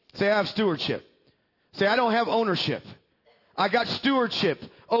 Say, I have stewardship. Say, I don't have ownership. I got stewardship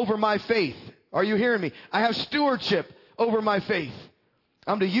over my faith. Are you hearing me? I have stewardship over my faith.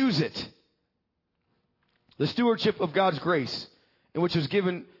 I'm to use it. The stewardship of God's grace, in which was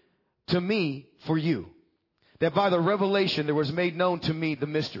given to me for you, that by the revelation there was made known to me the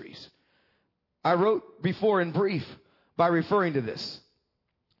mysteries. I wrote before in brief by referring to this.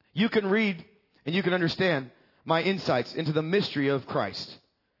 You can read and you can understand my insights into the mystery of Christ,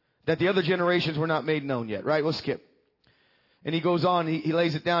 that the other generations were not made known yet, right? We'll skip. And he goes on, he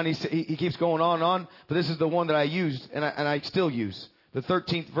lays it down, he keeps going on and on, but this is the one that I used, and I still use. The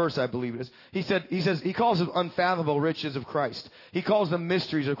 13th verse, I believe it is. He calls it unfathomable riches of Christ. He calls them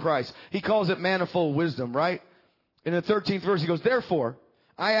mysteries of Christ. He calls it manifold wisdom, right? In the 13th verse, he goes, therefore,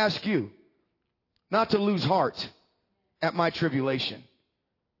 I ask you not to lose heart at my tribulation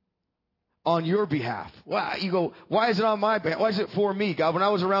on your behalf. Why? You go, why is it on my behalf? Why is it for me, God? When I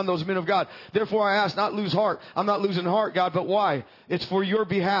was around those men of God, therefore I ask, not lose heart. I'm not losing heart, God, but why? It's for your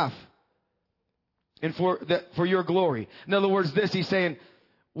behalf and for your glory. In other words, he's saying,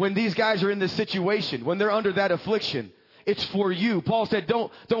 when these guys are in this situation, when they're under that affliction, it's for you. Paul said,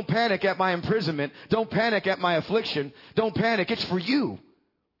 don't panic at my imprisonment. Don't panic at my affliction. Don't panic. It's for you.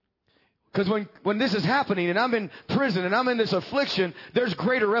 Because when this is happening and I'm in prison and I'm in this affliction, there's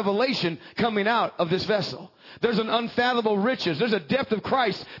greater revelation coming out of this vessel. There's an unfathomable riches. There's a depth of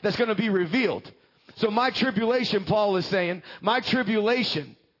Christ that's going to be revealed. So my tribulation, Paul is saying, my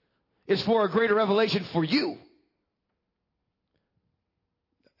tribulation is for a greater revelation for you.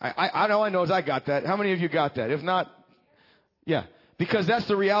 I know as I got that. How many of you got that? If not, yeah. Because that's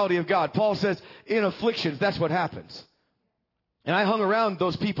the reality of God. Paul says, in afflictions, that's what happens. And I hung around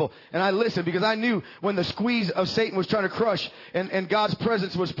those people and I listened because I knew when the squeeze of Satan was trying to crush and God's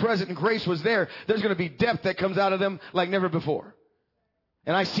presence was present and grace was there, there's going to be depth that comes out of them like never before.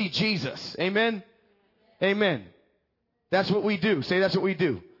 And I see Jesus. Amen? Amen. That's what we do. Say, that's what we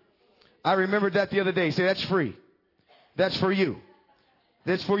do. I remembered that the other day. Say, that's free. That's for you.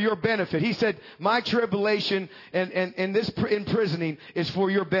 That's for your benefit. He said, my tribulation and this imprisoning is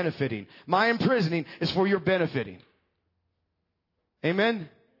for your benefiting. My imprisoning is for your benefiting. Amen?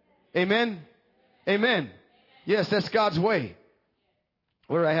 Amen? Amen. Yes, that's God's way.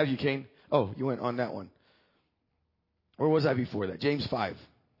 Where did I have you, Cain? Oh, you went on that one. Where was I before that? James 5.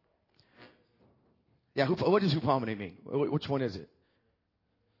 Yeah, what does hupomene mean? Which one is it?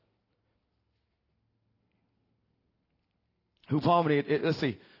 Hupomene, let's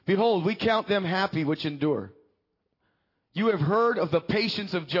see. Behold, we count them happy which endure. You have heard of the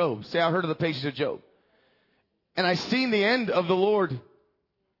patience of Job. Say, I heard of the patience of Job. And I seen the end of the Lord,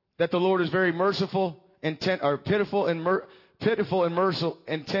 that the Lord is very merciful and pitiful and merciful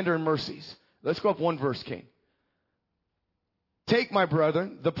and tender in mercies. Let's go up one verse, Cain. Take, my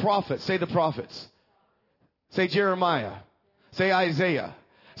brethren, the prophets. Say the prophets. Say Jeremiah. Say Isaiah.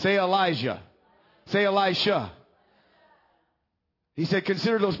 Say Elijah. Say Elisha. He said,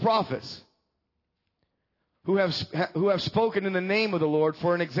 consider those prophets who have spoken in the name of the Lord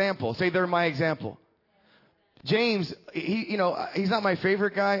for an example. Say, they're my example. James, he's not my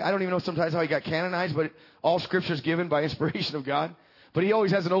favorite guy. I don't even know sometimes how he got canonized, but all scripture is given by inspiration of God. But he always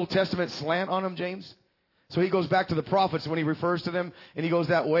has an Old Testament slant on him, James. So he goes back to the prophets when he refers to them, and he goes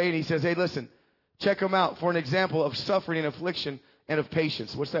that way, and he says, hey, listen, check them out for an example of suffering and affliction and of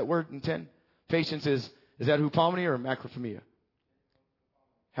patience. What's that word in 10? Patience is that hupomene or macrophemia?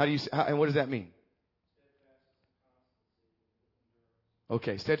 And what does that mean?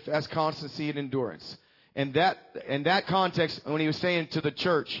 Okay, steadfast constancy and endurance. And that context, when he was saying to the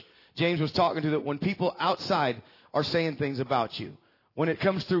church, James was talking to that when people outside are saying things about you, when it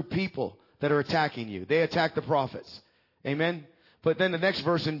comes through people that are attacking you, they attack the prophets. Amen? But then the next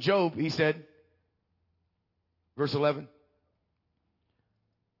verse in Job, he said, verse 11,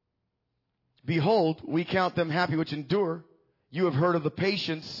 behold, we count them happy which endure. You have heard of the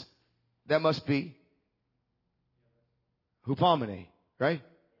patience that must be hupomene, right?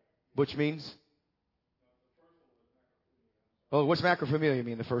 Which means, oh, what's macrophilia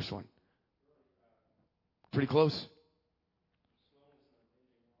mean, the first one? Pretty close.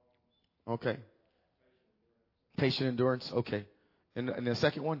 Okay. Patient endurance. Okay. And the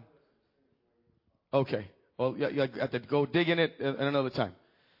second one? Okay. Well, you have to go dig in it at another time.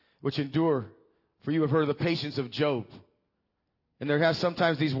 Which endure, for you have heard of the patience of Job. And there has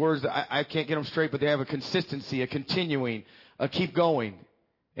sometimes these words that I can't get them straight, but they have a consistency, a continuing, a keep going.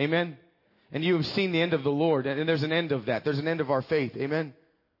 Amen? And you have seen the end of the Lord, and there's an end of that. There's an end of our faith. Amen?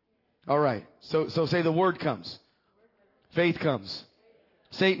 All right. So say the word comes. Faith comes.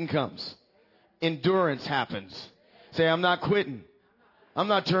 Satan comes. Endurance happens. Say, I'm not quitting. I'm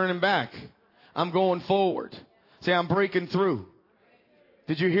not turning back. I'm going forward. Say, I'm breaking through.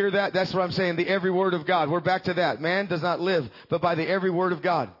 Did you hear that? That's what I'm saying. The every word of God. We're back to that. Man does not live, but by the every word of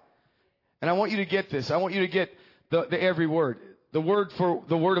God. And I want you to get this. I want you to get the every word. The word for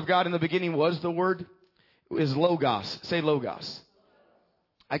the word of God in the beginning was the word is logos. Say logos.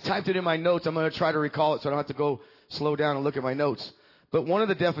 I typed it in my notes. I'm going to try to recall it so I don't have to go slow down and look at my notes. But one of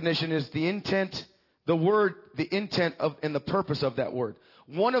the definition is the intent, the word, the intent of, and the purpose of that word.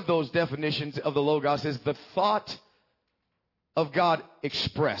 One of those definitions of the logos is the thought of God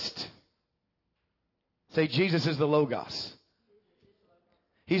expressed. Say, Jesus is the logos.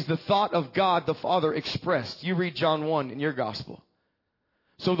 He's the thought of God the Father expressed. You read John 1 in your gospel.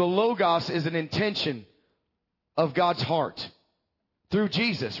 So the logos is an intention of God's heart through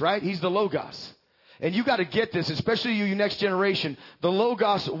Jesus, right? He's the logos. And you got to get this, especially you next generation. The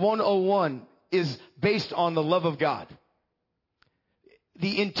Logos 101 is based on the love of God.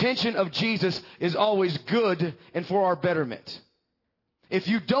 The intention of Jesus is always good and for our betterment. If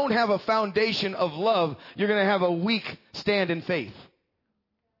you don't have a foundation of love, you're going to have a weak stand in faith.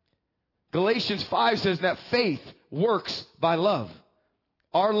 Galatians 5 says that faith works by love.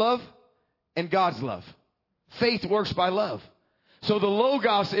 Our love and God's love. Faith works by love. So the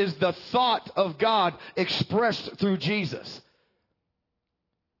Logos is the thought of God expressed through Jesus.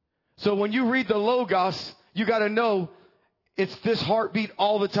 So when you read the Logos, you got to know it's this heartbeat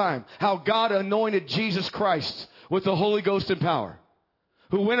all the time. How God anointed Jesus Christ with the Holy Ghost and power.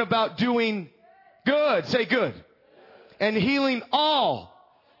 Who went about doing good. Say good. And healing all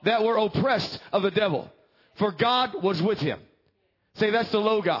that were oppressed of the devil. For God was with him. Say that's the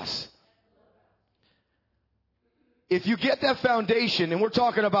Logos. If you get that foundation, and we're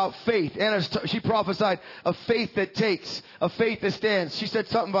talking about faith, Anna, she prophesied a faith that takes, a faith that stands. She said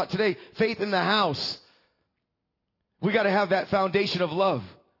something about today, faith in the house. We got to have that foundation of love.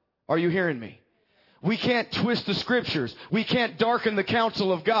 Are you hearing me? We can't twist the scriptures. We can't darken the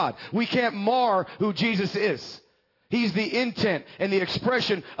counsel of God. We can't mar who Jesus is. He's the intent and the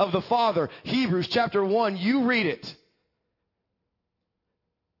expression of the Father. Hebrews chapter 1, you read it.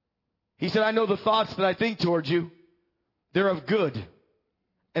 He said, I know the thoughts that I think towards you. They're of good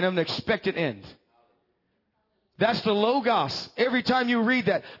and of an expected end. That's the Logos. Every time you read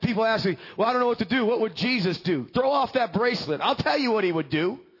that, people ask me, well, I don't know what to do. What would Jesus do? Throw off that bracelet. I'll tell you what he would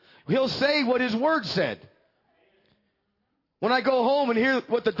do. He'll say what his word said. When I go home and hear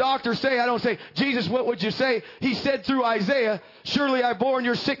what the doctors say, I don't say, Jesus, what would you say? He said through Isaiah, surely I bore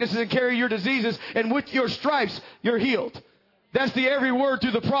your sicknesses and carry your diseases, and with your stripes you're healed. That's the every word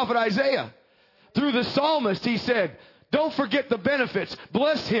through the prophet Isaiah. Through the psalmist, he said, don't forget the benefits.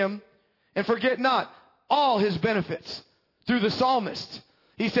 Bless him and forget not all his benefits. Through the psalmist,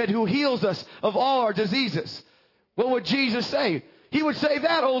 he said, who heals us of all our diseases. What would Jesus say? He would say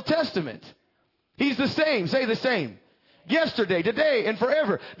that Old Testament. He's the same. Say the same. Yesterday, today, and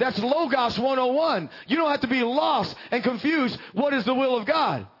forever. That's Logos 101. You don't have to be lost and confused. What is the will of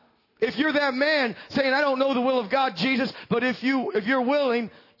God? If you're that man saying, I don't know the will of God, Jesus, but if you're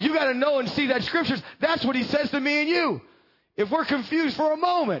willing, you got to know and see that scriptures. That's what he says to me and you. If we're confused for a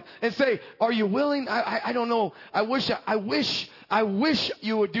moment and say, are you willing? I don't know. I wish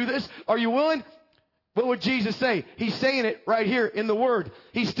you would do this. Are you willing? What would Jesus say? He's saying it right here in the Word.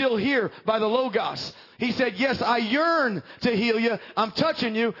 He's still here by the Logos. He said, yes, I yearn to heal you. I'm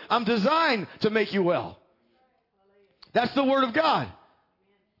touching you. I'm designed to make you well. That's the Word of God.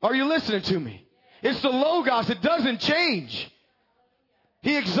 Are you listening to me? It's the Logos. It doesn't change.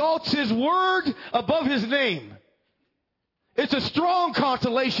 He exalts His Word above His name. It's a strong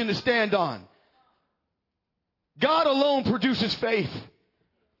consolation to stand on. God alone produces faith.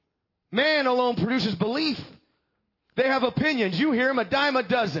 Man alone produces belief. They have opinions. You hear them a dime a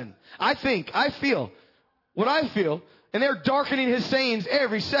dozen. I feel what I feel, and they're darkening his sayings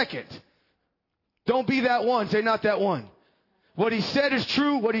every second. Don't be that one. Say, not that one. What he said is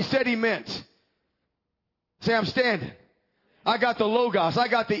true. What he said he meant. Say, I'm standing. I got the Logos. I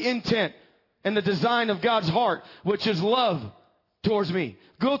got the intent and the design of God's heart, which is love towards me.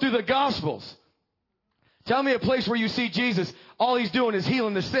 Go through the Gospels. Tell me a place where you see Jesus, all he's doing is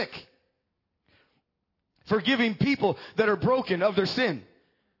healing the sick. Forgiving people that are broken of their sin.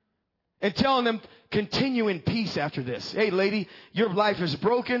 And telling them, continue in peace after this. Hey, lady, your life is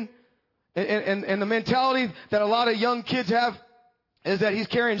broken. And the mentality that a lot of young kids have is that he's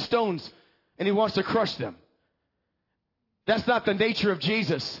carrying stones and he wants to crush them. That's not the nature of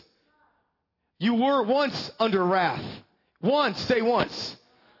Jesus. You were once under wrath. Once, say once.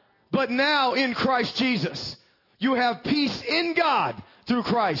 But now in Christ Jesus, you have peace in God through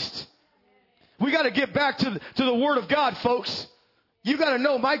Christ. We got to get back to the Word of God, folks. You got to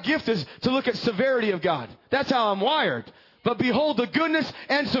know my gift is to look at severity of God. That's how I'm wired. But behold the goodness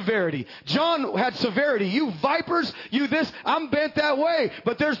and severity. John had severity. You vipers, you this, I'm bent that way.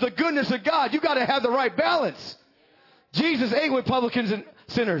 But there's the goodness of God. You got to have the right balance. Jesus ate with publicans and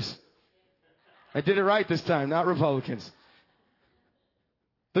sinners. I did it right this time, not Republicans.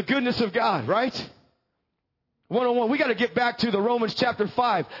 The goodness of God, right? 101. We got to get back to the Romans chapter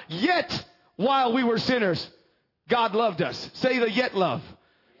 5. Yet, while we were sinners, God loved us. Say the yet love.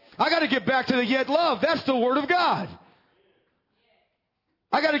 I got to get back to the yet love. That's the Word of God.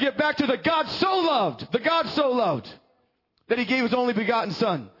 I got to get back to the God so loved that he gave his only begotten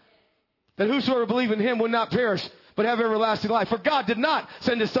Son, that whosoever believe in him would not perish but have everlasting life. For God did not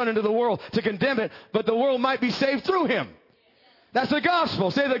send his Son into the world to condemn it, but the world might be saved through him. That's the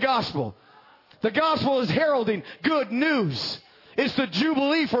gospel. Say the gospel. The gospel is heralding good news. It's the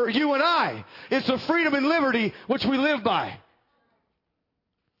jubilee for you and I. It's the freedom and liberty which we live by.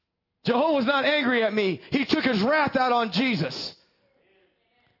 Jehovah's not angry at me. He took his wrath out on Jesus.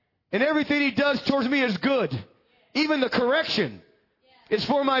 And everything he does towards me is good. Even the correction is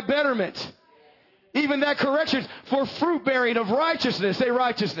for my betterment. Even that correction for fruit bearing of righteousness. Say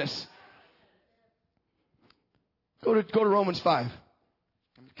righteousness. Go to Romans 5.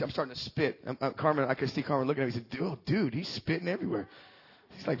 I'm starting to spit. Carmen, I can see Carmen looking at me. He said, "Oh, dude, he's spitting everywhere."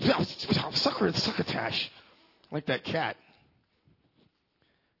 He's like, succotash, like that cat.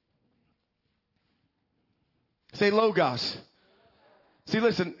 Say Logos. See,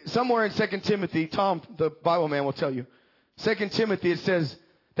 listen, somewhere in 2 Timothy, Tom, the Bible man, will tell you. 2 Timothy, it says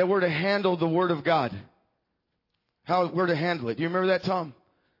that we're to handle the Word of God. How we're to handle it. Do you remember that, Tom?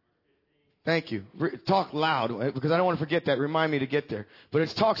 Thank you. Talk loud, because I don't want to forget that. Remind me to get there. But it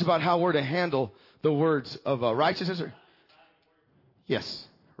talks about how we're to handle the words of righteousness. Yes.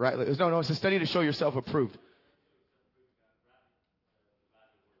 Right. No, it's a study to show yourself approved.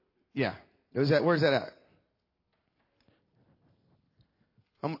 Yeah. Where's that at?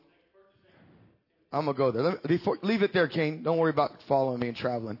 I'm going to go there. Leave it there, Kane. Don't worry about following me and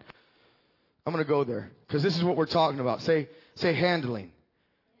traveling. I'm going to go there because this is what we're talking about. Say handling.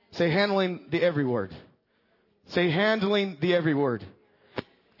 Say handling the every word. Say handling the every word.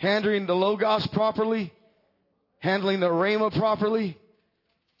 Handling the Logos properly. Handling the Rhema properly.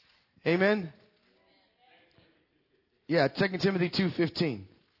 Amen. Yeah, 2 Timothy 2:15.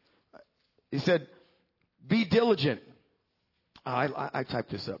 He said, be diligent. I typed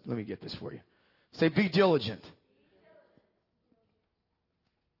this up. Let me get this for you. Say, be diligent.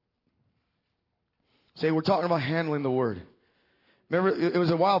 Say, we're talking about handling the Word. Remember, it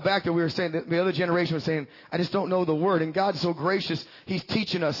was a while back that we were saying, that the other generation was saying, I just don't know the Word. And God's so gracious, He's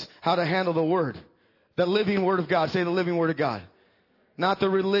teaching us how to handle the Word. The living Word of God. Say the living Word of God. Not the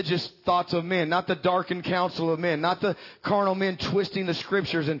religious thoughts of men. Not the darkened counsel of men. Not the carnal men twisting the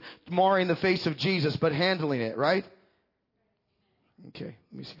Scriptures and marring the face of Jesus, but handling it, right? Okay,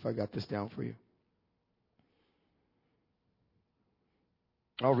 let me see if I got this down for you.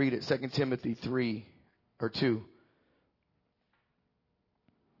 I'll read it, 2 Timothy 3 or 2.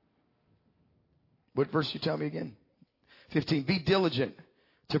 What verse you tell me again? 15. Be diligent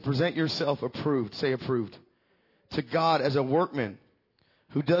to present yourself approved. Say approved. To God as a workman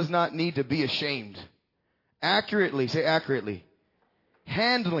who does not need to be ashamed. Accurately. Say accurately.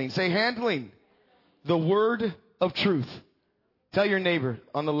 Handling. Say handling. The word of truth. Tell your neighbor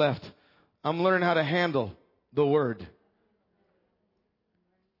on the left, I'm learning how to handle the Word.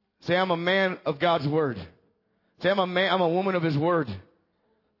 Say, I'm a man of God's Word. Say, I'm a woman of His Word.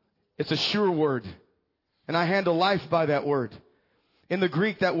 It's a sure Word. And I handle life by that Word. In the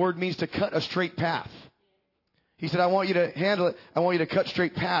Greek, that word means to cut a straight path. He said, I want you to handle it. I want you to cut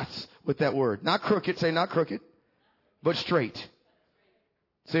straight paths with that Word. Not crooked. Say, not crooked. but straight.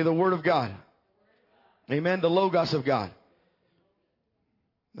 Say the Word of God. Amen. The Logos of God.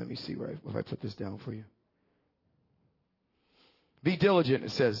 Let me see if I put this down for you. Be diligent,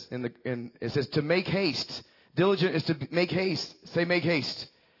 it says. It says to make haste. Diligent is to make haste. Say make haste.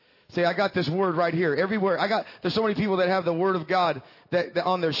 Say, I got this word right here. Everywhere. There's so many people that have the Word of God that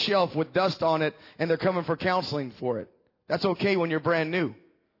on their shelf with dust on it, and they're coming for counseling for it. That's okay when you're brand new.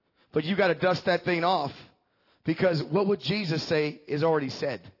 But you got to dust that thing off, because what would Jesus say is already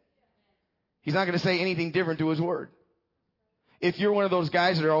said. He's not going to say anything different to His Word. If you're one of those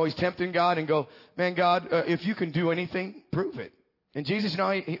guys that are always tempting God and go, man, God, if you can do anything, prove it. And Jesus, you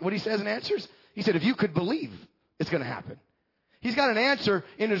know what He says in answers? He said, if you could believe, it's going to happen. He's got an answer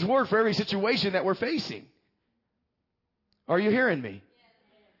in His Word for every situation that we're facing. Are you hearing me?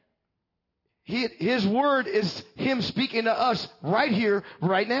 His Word is Him speaking to us right here,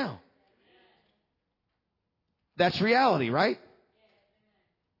 right now. That's reality, right?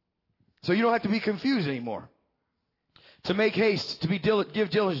 So you don't have to be confused anymore. To make haste, to be give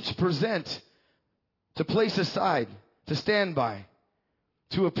diligence, to present, to place aside, to stand by,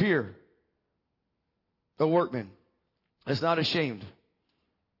 to appear. A workman that's not ashamed.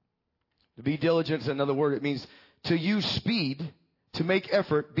 To be diligent is another word. It means to use speed, to make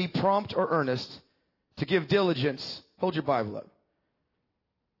effort, be prompt or earnest, to give diligence. Hold your Bible up.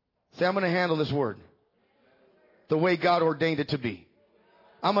 Say, I'm going to handle this word the way God ordained it to be.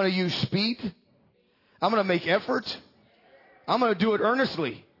 I'm going to use speed. I'm going to make effort. I'm going to do it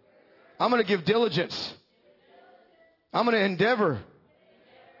earnestly. I'm going to give diligence. I'm going to endeavor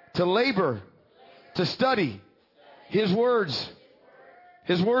to labor, to study His words.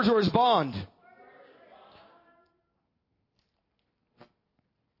 His words are His bond.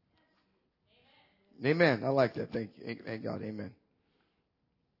 Amen. I like that. Thank you. Thank God. Amen.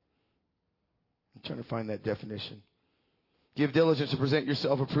 I'm trying to find that definition. Give diligence to present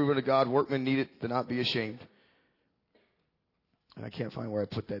yourself approved to God. Workmen need it to not be ashamed. And I can't find where I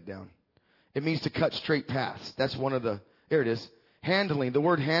put that down. It means to cut straight paths. That's one of the, there it is. Handling. The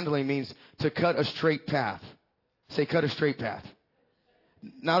word handling means to cut a straight path. Say, cut a straight path.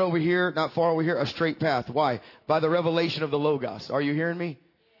 Not over here, not far over here, a straight path. Why? By the revelation of the Logos. Are you hearing me?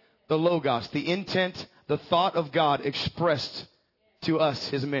 The Logos, the intent, the thought of God expressed to us,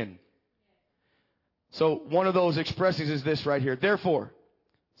 His men. So one of those expressings is this right here. Therefore,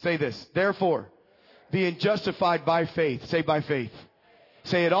 say this. Therefore, being justified by faith. Say by faith.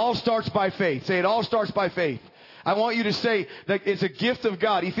 Say it all starts by faith. Say it all starts by faith. I want you to say that it's a gift of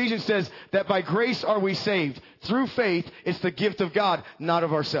God. Ephesians says that by grace are we saved. Through faith, it's the gift of God, not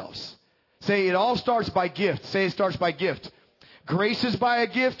of ourselves. Say it all starts by gift. Say it starts by gift. Grace is by a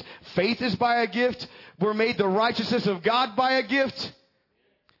gift. Faith is by a gift. We're made the righteousness of God by a gift.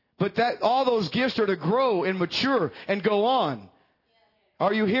 But that all those gifts are to grow and mature and go on.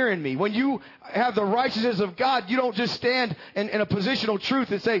 Are you hearing me? When you have the righteousness of God, you don't just stand in a positional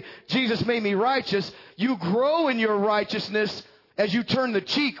truth and say, Jesus made me righteous. You grow in your righteousness as you turn the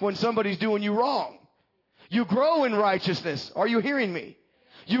cheek when somebody's doing you wrong. You grow in righteousness. Are you hearing me?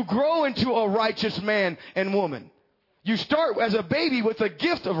 You grow into a righteous man and woman. You start as a baby with a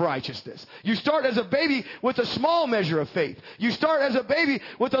gift of righteousness. You start as a baby with a small measure of faith. You start as a baby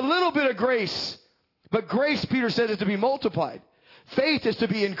with a little bit of grace. But grace, Peter said, is to be multiplied. Faith is to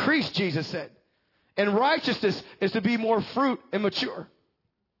be increased, Jesus said. And righteousness is to be more fruit and mature.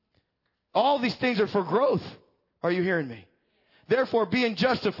 All these things are for growth. Are you hearing me? Therefore, being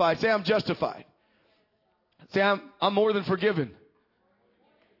justified. Say, I'm justified. Say, I'm more than forgiven.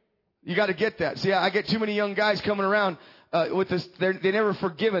 You got to get that. See, I get too many young guys coming around with this. They're never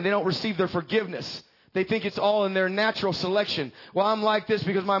forgiven. They don't receive their forgiveness. They think it's all in their natural selection. Well, I'm like this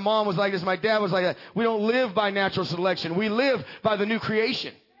because my mom was like this, my dad was like that. We don't live by natural selection. We live by the new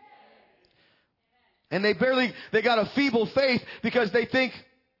creation. And they got a feeble faith because they think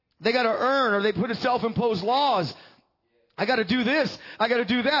they got to earn, or they put in self-imposed laws. I got to do this. I got to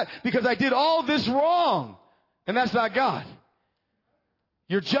do that because I did all this wrong. And that's not God.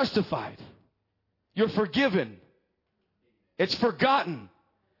 You're justified. You're forgiven. It's forgotten.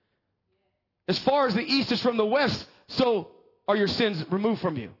 As far as the east is from the west, so are your sins removed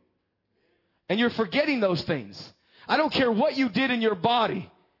from you. And you're forgetting those things. I don't care what you did in your body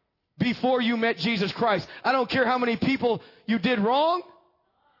before you met Jesus Christ. I don't care how many people you did wrong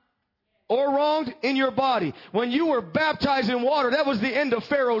or wronged in your body. When you were baptized in water, that was the end of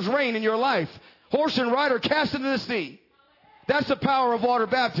Pharaoh's reign in your life. Horse and rider cast into the sea. That's the power of water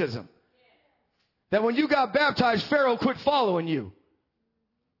baptism. That when you got baptized, Pharaoh quit following you.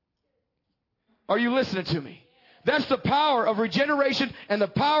 Are you listening to me? That's the power of regeneration and the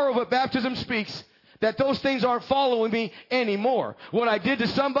power of what baptism speaks. that those things aren't following me anymore. What I did to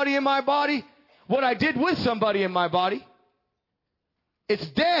somebody in my body, what I did with somebody in my body, it's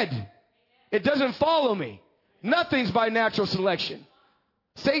dead. It doesn't follow me. Nothing's by natural selection.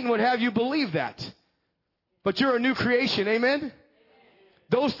 Satan would have you believe that. But you're a new creation, amen?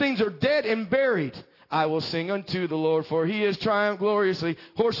 Those things are dead and buried. I will sing unto the Lord, for he has triumphed gloriously.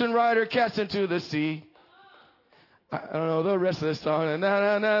 Horse and rider cast into the sea. I don't know the rest of the song. Na,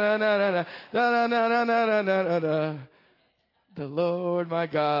 na, na, na, na, na, na, na, na, na, na, na, na. The Lord my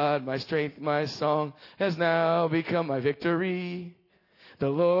God, my strength, my song, has now become my victory. The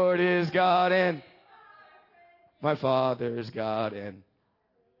Lord is God and my Father is God. And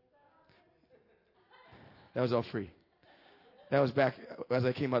that was all free. That was back as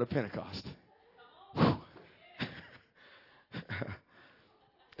I came out of Pentecost.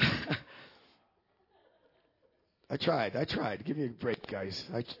 I tried. Give me a break, guys.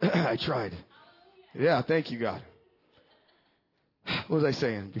 I tried. Yeah, thank you, God. What was I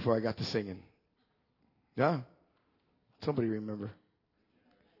saying before I got to singing? Yeah? Somebody remember.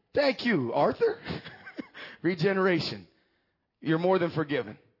 Thank you, Arthur. Regeneration. You're more than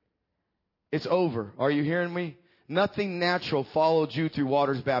forgiven. It's over. Are you hearing me? Nothing natural followed you through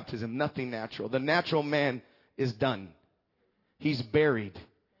water's baptism. Nothing natural. The natural man is done. He's buried.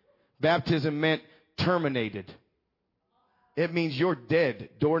 Baptism meant terminated. It means you're dead,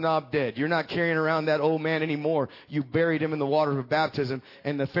 doorknob dead. You're not carrying around that old man anymore. You buried him in the water of baptism,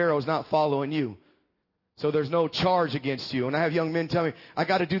 and the Pharaoh's not following you. So there's no charge against you. And I have young men tell me, I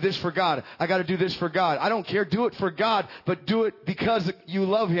got to do this for God. I got to do this for God. I don't care. Do it for God, but do it because you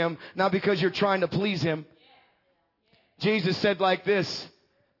love him, not because you're trying to please him. Jesus said like this,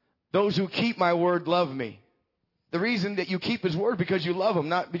 those who keep my word love me. The reason that you keep his word because you love him,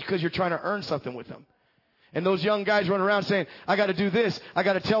 not because you're trying to earn something with him. And those young guys run around saying, I got to do this. I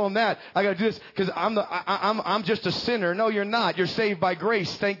got to tell them that. I got to do this because I'm just a sinner. No, you're not. You're saved by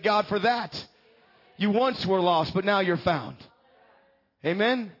grace. Thank God for that. You once were lost, but now you're found.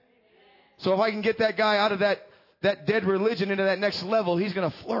 Amen? So if I can get that guy out of that dead religion into that next level, he's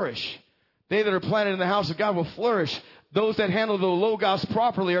going to flourish. They that are planted in the house of God will flourish. Those that handle the Logos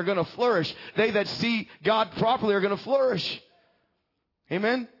properly are going to flourish. They that see God properly are going to flourish.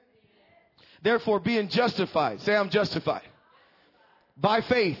 Amen? Therefore, being justified. Say, I'm justified. By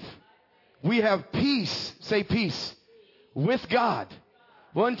faith, we have peace. Say peace. With God.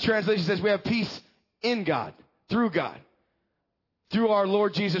 One translation says we have peace in God. Through God. Through our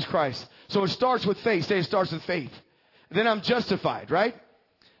Lord Jesus Christ. So it starts with faith. Say it starts with faith. Then I'm justified, right?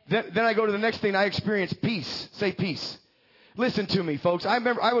 Then I go to the next thing. I experience peace. Say peace. Listen to me, folks. I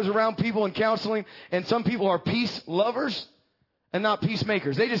remember I was around people in counseling, and some people are peace lovers and not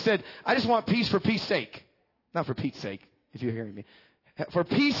peacemakers. They just said, I just want peace for peace sake. Not for Pete's sake, if you're hearing me. For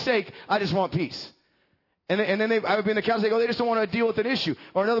peace sake, I just want peace. And then I would be in the counseling, they go, they just don't want to deal with an issue.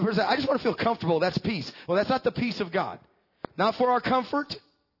 Or another person, I just want to feel comfortable. That's peace. Well, that's not the peace of God. Not for our comfort.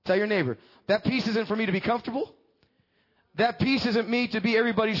 Tell your neighbor, that peace isn't for me to be comfortable. That peace isn't me to be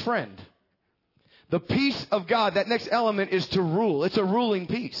everybody's friend. The peace of God, that next element is to rule. It's a ruling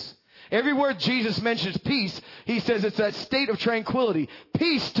peace. Everywhere Jesus mentions peace, he says it's that state of tranquility.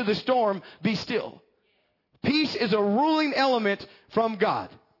 Peace to the storm, be still. Peace is a ruling element from God.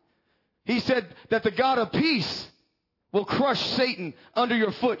 He said that the God of peace will crush Satan under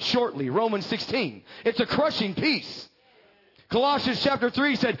your foot shortly. Romans 16. It's a crushing peace. Colossians chapter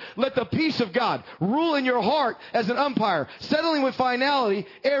 3 said, let the peace of God rule in your heart as an umpire, settling with finality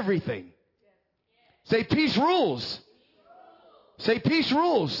everything. Say peace rules. Say peace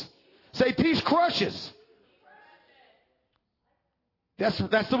rules. Say peace crushes. That's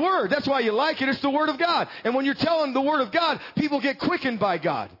the word. That's why you like it. It's the word of God. And when you're telling the word of God, people get quickened by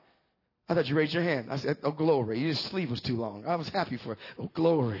God. I thought you raised your hand. I said, oh, glory. His sleeve was too long. I was happy for it. Oh,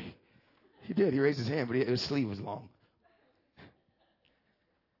 glory. He did. He raised his hand, but his sleeve was long.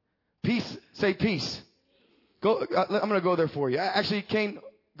 Peace. Say peace. Go. I'm going to go there for you. Actually, Kane,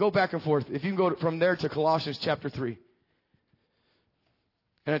 go back and forth. If you can go from there to Colossians chapter 3.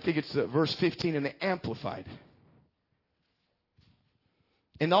 And I think it's verse 15 in the Amplified.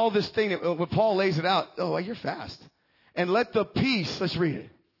 And all this thing, when Paul lays it out, oh, you're fast. And let the peace, let's read it.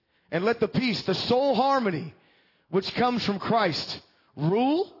 And let the peace, the soul harmony, which comes from Christ,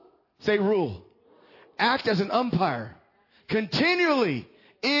 rule, say rule. Act as an umpire. Continually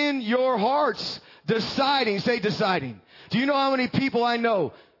in your hearts, deciding, say deciding. Do you know how many people I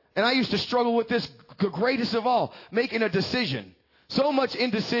know, and I used to struggle with this, the greatest of all, making a decision. So much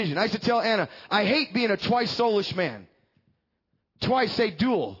indecision. I used to tell Anna, I hate being a twice soulish man. Twice, say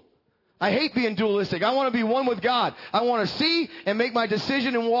dual. I hate being dualistic. I want to be one with God. I want to see and make my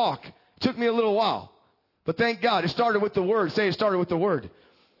decision and walk. Took me a little while. But thank God, it started with the Word. Say it started with the Word.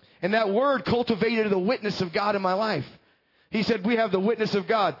 And that Word cultivated the witness of God in my life. He said, we have the witness of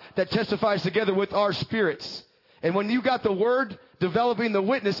God that testifies together with our spirits. And when you got the Word developing the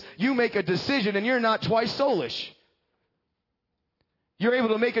witness, you make a decision and you're not twice soulish. You're able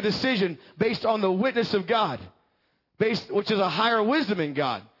to make a decision based on the witness of God, which is a higher wisdom in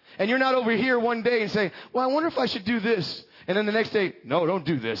God. And you're not over here one day and saying, well, I wonder if I should do this. And then the next day, no, don't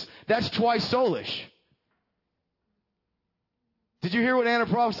do this. That's twice soulish. Did you hear what Anna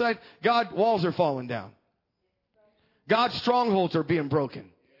prophesied? God, walls are falling down. God's strongholds are being broken.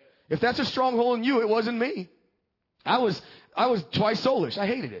 If that's a stronghold in you, it wasn't me. I was twice soulish. I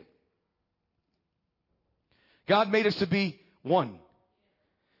hated it. God made us to be one.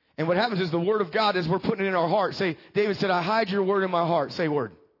 And what happens is the Word of God, as we're putting it in our heart, say, David said, I hide your Word in my heart. Say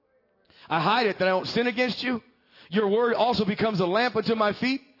Word. I hide it that I don't sin against you. Your Word also becomes a lamp unto my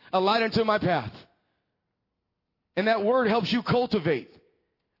feet, a light unto my path. And that Word helps you cultivate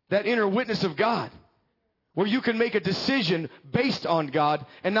that inner witness of God, where you can make a decision based on God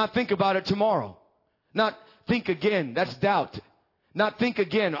and not think about it tomorrow. Not think again. That's doubt. Not think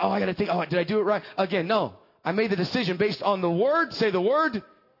again. Oh, I got to think. Oh, did I do it right? Again, no. I made the decision based on the Word. Say the Word.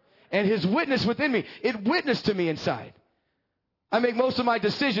 And His witness within me. It witnessed to me inside. I make most of my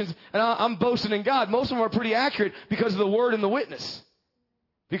decisions, and I'm boasting in God. Most of them are pretty accurate because of the Word and the witness.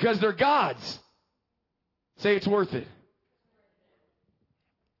 Because they're God's. Say it's worth it.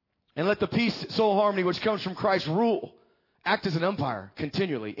 And let the peace, soul harmony, which comes from Christ rule. Act as an umpire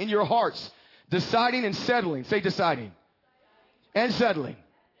continually in your hearts. Deciding and settling. Say deciding. And settling.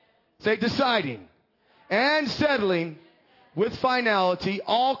 Say deciding. And settling with finality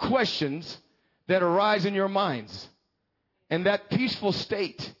all questions that arise in your minds. And that peaceful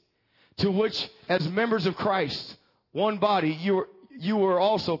state to which, as members of Christ, one body, you were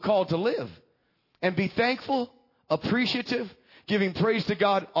also called to live. And be thankful, appreciative, giving praise to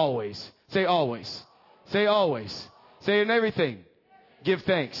God always. Say always. Say always. Say in everything, give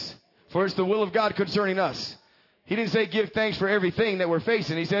thanks. For it's the will of God concerning us. He didn't say give thanks for everything that we're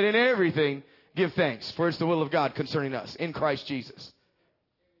facing. He said in everything, give thanks. For it's the will of God concerning us in Christ Jesus.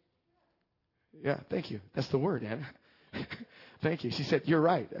 Yeah, thank you. That's the word, Anna. Thank you. She said, you're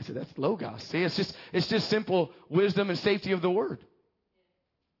right. I said, that's Logos. See, it's just simple wisdom and safety of the word.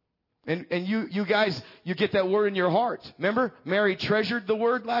 And you guys, you get that word in your heart. Remember, Mary treasured the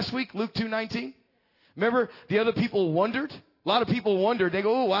word last week, Luke 2:19. Remember, the other people wondered. A lot of people wondered. They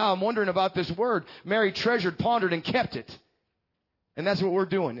go, oh, wow, I'm wondering about this word. Mary treasured, pondered, and kept it. And that's what we're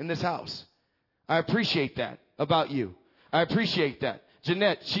doing in this house. I appreciate that about you. I appreciate that.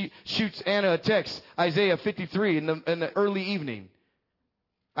 Jeanette, she shoots Anna a text, Isaiah 53 in the early evening.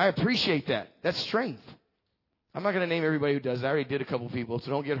 I appreciate that. That's strength. I'm not going to name everybody who does it. I already did a couple people,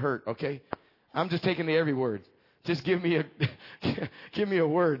 so don't get hurt, okay? I'm just taking the every word. Just give me a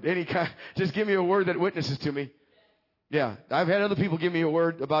word, any kind. Just give me a word that witnesses to me. Yeah, I've had other people give me a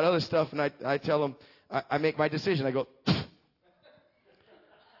word about other stuff, and I tell them, I make my decision. I go,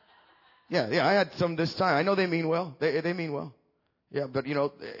 yeah, I had some this time. I know they mean well. They mean well. Yeah, but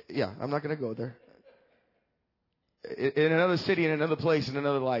yeah, I'm not going to go there. In another city, in another place, in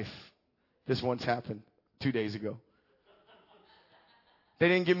another life, this once happened 2 days ago. They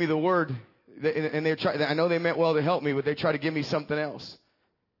didn't give me the word, and I know they meant well to help me, but they tried to give me something else.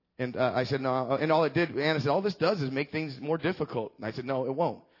 And I said, no. And all it did, Anna said, all this does is make things more difficult. And I said, no, it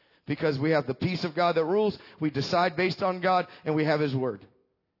won't. Because we have the peace of God that rules. We decide based on God, and we have His word.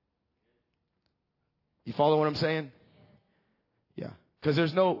 You follow what I'm saying? Yeah. Because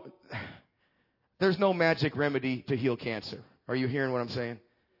there's no magic remedy to heal cancer. Are you hearing what I'm saying?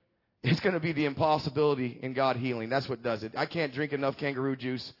 It's going to be the impossibility in God healing. That's what does it. I can't drink enough kangaroo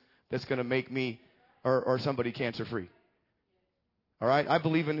juice that's going to make me or somebody cancer free. All right? I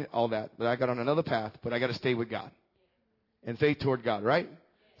believe in all that, but I got on another path, but I got to stay with God and faith toward God, right?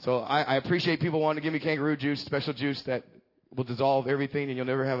 So I appreciate people wanting to give me kangaroo juice, special juice that will dissolve everything and you'll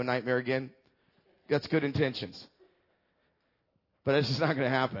never have a nightmare again. That's good intentions. But it's just not going to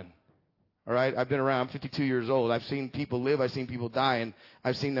happen. All right? I've been around. I'm 52 years old. I've seen people live. I've seen people die. And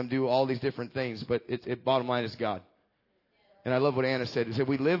I've seen them do all these different things. But bottom line is God. And I love what Anna said. She said,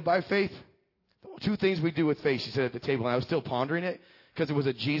 we live by faith. 2 things we do with faith, she said at the table. And I was still pondering it because it was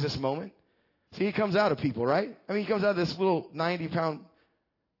a Jesus moment. See, He comes out of people, right? I mean, He comes out of this little 90-pound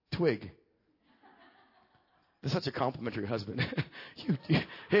twig. That's such a complimentary husband.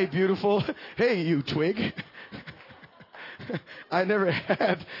 Hey, beautiful. Hey, you twig. I never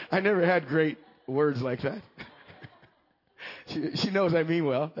had great words like that. She knows I mean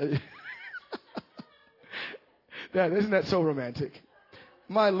well. Isn't that so romantic?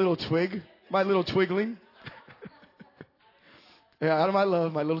 My little twig. My little twigling. Yeah, out of my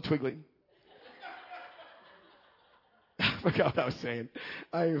love, my little twigling. I forgot what I was saying.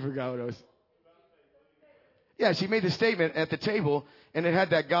 I even forgot what I was. Yeah, she made the statement at the table, and it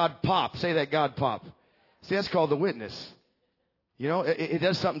had that God pop. Say that God pop. See, that's called the witness. You know, it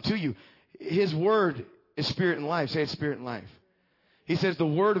does something to you. His word is spirit and life. Say it's spirit and life. He says the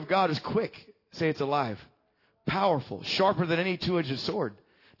word of God is quick. Say it's alive. Powerful. Sharper than any two-edged sword.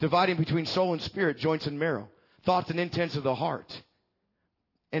 Dividing between soul and spirit, joints and marrow. Thoughts and intents of the heart.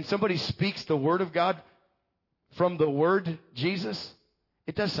 And somebody speaks the word of God from the word Jesus,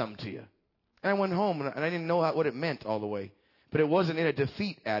 it does something to you. And I went home, and I didn't know what it meant all the way. But it wasn't in a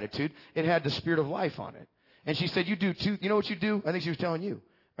defeat attitude. It had the spirit of life on it. And she said, you know what you do? I think she was telling you.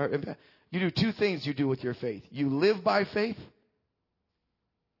 You do two things you do with your faith. You live by faith,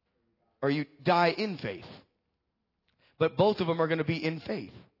 or you die in faith. But both of them are going to be in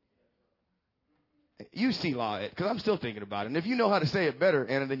faith. You see law it, because I'm still thinking about it. And if you know how to say it better,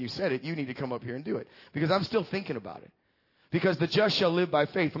 Anna, than you said it, you need to come up here and do it. Because I'm still thinking about it. Because the just shall live by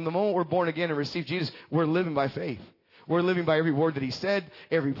faith. From the moment we're born again and receive Jesus, we're living by faith. We're living by every word that he said,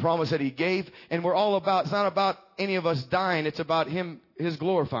 every promise that he gave. And we're all about, it's not about any of us dying. It's about his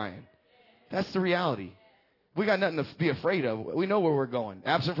glorifying. That's the reality. We got nothing to be afraid of. We know where we're going.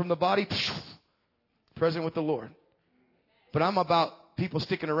 Absent from the body, present with the Lord. But I'm about people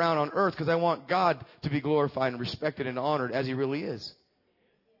sticking around on earth because I want God to be glorified and respected and honored as he really is.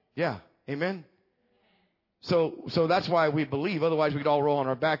 Yeah. Amen. So that's why we believe. Otherwise, we'd all roll on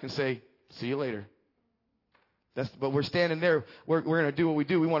our back and say, see you later. But we're standing there. We're going to do what we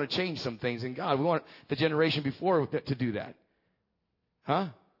do. We want to change some things in God. We want the generation before to do that. Huh?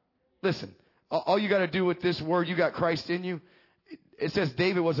 Listen, all you got to do with this word, you got Christ in you. It says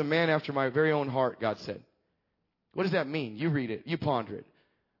David was a man after my very own heart, God said. What does that mean? You read it. You ponder it.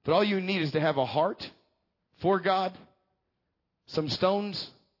 But all you need is to have a heart for God, some stones,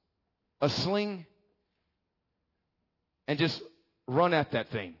 a sling, and just run at that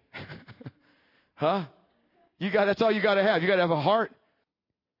thing. Huh? That's all you got to have. You got to have a heart,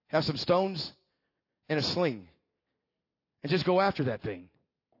 have some stones, and a sling. And just go after that thing.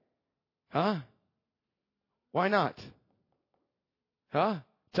 Huh? Why not? Huh?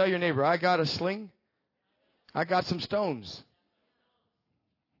 Tell your neighbor, I got a sling. I got some stones.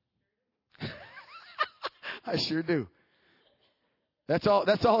 I sure do. That's all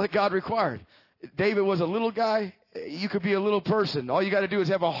that God required. David was a little guy. You could be a little person. All you got to do is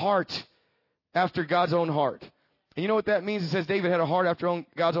have a heart after God's own heart. And you know what that means? It says David had a heart after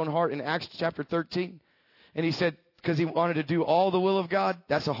God's own heart in Acts chapter 13. And he said, because he wanted to do all the will of God,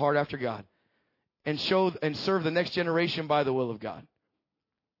 that's a heart after God. And serve the next generation by the will of God.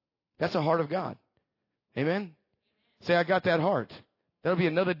 That's a heart of God. Amen? Say, I got that heart. That'll be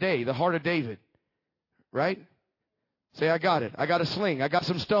another day, the heart of David. Right? Say, I got it. I got a sling. I got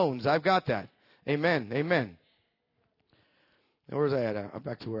some stones. I've got that. Amen. Amen. Now, where was I at? I'm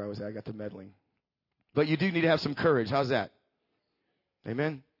back to where I was at. I got the meddling. But you do need to have some courage. How's that?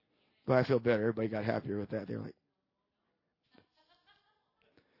 Amen? Well, I feel better. Everybody got happier with that. They're like,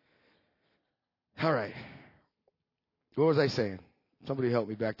 all right. What was I saying? Somebody help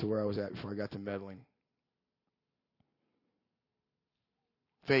me back to where I was at before I got to meddling.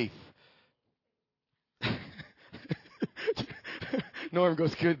 Faith. Norm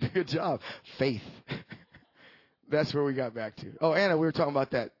goes, good job. Faith. That's where we got back to. Oh, Anna, we were talking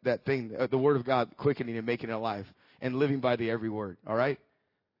about that thing, the word of God quickening and making it alive and living by the every word. All right?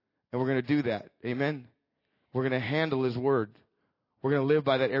 And we're going to do that. Amen? We're going to handle his word. We're going to live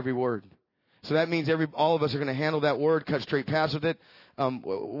by that every word. So that means all of us are going to handle that word, cut straight paths with it.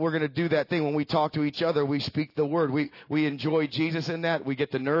 We're going to do that thing. When we talk to each other, we speak the word. We enjoy Jesus in that. We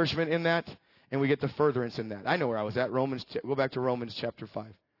get the nourishment in that. And we get the furtherance in that. I know where I was at. Go back to Romans chapter 5.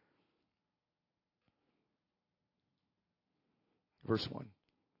 Verse 1.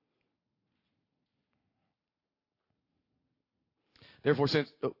 Therefore,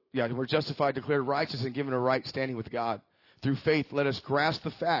 since we're justified, declared righteous, and given a right standing with God. Through faith, let us grasp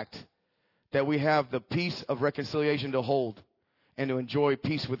the fact that we have the peace of reconciliation to hold and to enjoy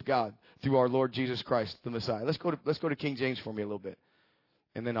peace with God through our Lord Jesus Christ, the Messiah. Let's go to King James for me a little bit.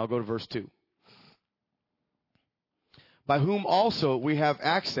 And then I'll go to verse 2. By whom also we have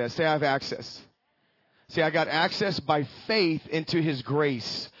access. Say, I have access. See, I got access by faith into his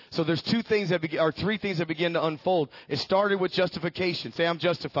grace. So there's three things that begin to unfold. It started with justification. Say, I'm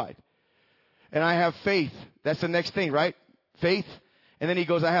justified. And I have faith. That's the next thing, right? Faith. And then he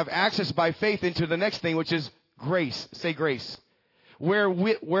goes, I have access by faith into the next thing, which is grace. Say grace.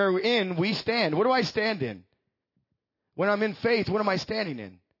 Wherein we stand. What do I stand in? When I'm in faith, what am I standing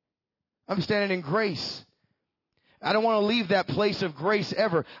in? I'm standing in grace. I don't want to leave that place of grace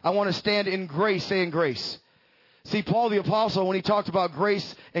ever. I want to stand in grace. Say in grace. See, Paul the Apostle, when he talked about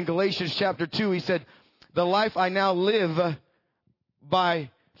grace in Galatians chapter 2, he said, the life I now live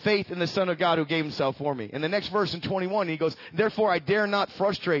by faith in the Son of God who gave himself for me. In the next verse in 21, he goes, therefore I dare not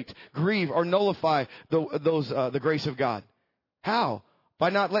frustrate, grieve, or nullify the grace of God. How? By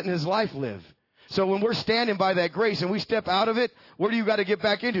not letting his life live. So when we're standing by that grace and we step out of it, where do you got to get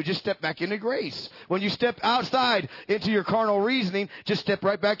back into? Just step back into grace. When you step outside into your carnal reasoning, just step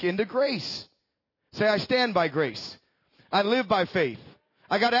right back into grace. Say, I stand by grace. I live by faith.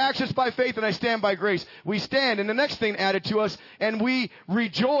 I got access by faith and I stand by grace. We stand, and the next thing added to us, and we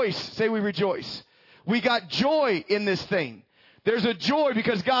rejoice. Say we rejoice. We got joy in this thing. There's a joy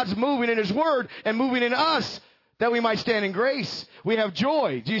because God's moving in His Word and moving in us, that we might stand in grace. We have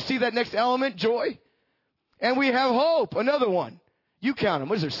joy. Do you see that next element? Joy. And we have hope. Another one. You count them.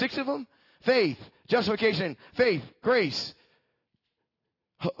 What is there? 6 of them? Faith, justification, faith, grace,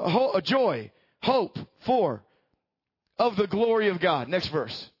 joy, hope. 4. Of the glory of God. Next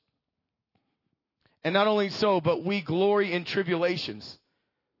verse. And not only so, but we glory in tribulations.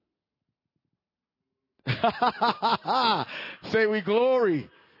 Say we glory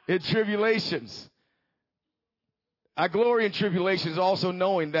in tribulations. I glory in tribulations, also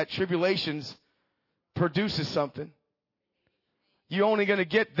knowing that tribulations produces something. You're only going to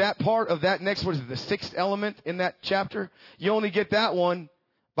get that part of that next, what is it, the 6th element in that chapter? You only get that one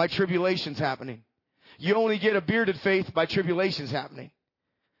by tribulations happening. You only get a bearded faith by tribulations happening.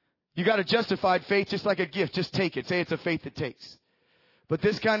 You got a justified faith just like a gift. Just take it. Say it's a faith that takes. But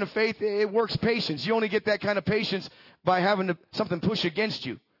this kind of faith, it works patience. You only get that kind of patience by having something push against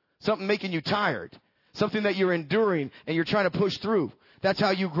you. Something making you tired. Something that you're enduring and you're trying to push through. That's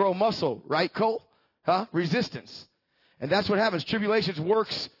how you grow muscle, right, Cole? Huh? Resistance. And that's what happens. Tribulations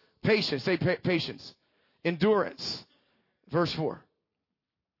works patience. Say patience. Endurance. Verse 4.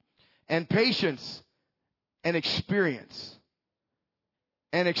 And patience and experience.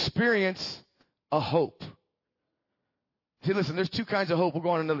 And experience a hope. See, listen, there's 2 kinds of hope. We'll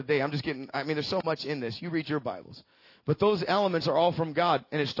go on another day. There's so much in this. You read your Bibles. But those elements are all from God,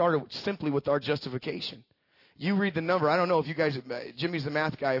 and it started simply with our justification. You read the number. I don't know if you guys, Jimmy's the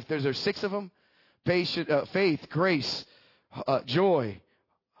math guy, if there's 6 of them, faith, grace, joy,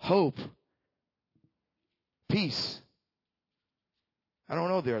 hope, peace. I don't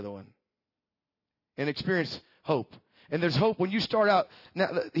know the other one. And experience hope. And there's hope when you start out. Now,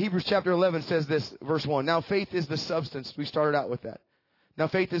 Hebrews chapter 11 says this, verse 1. Now faith is the substance. We started out with that. Now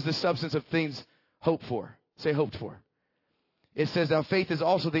faith is the substance of things hoped for. Say hoped for. It says now faith is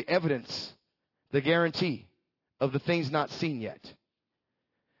also the evidence, the guarantee of the things not seen yet.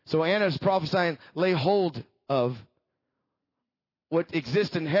 So Anna is prophesying, lay hold of what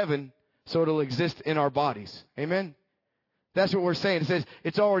exists in heaven so it'll exist in our bodies. Amen? That's what we're saying. It says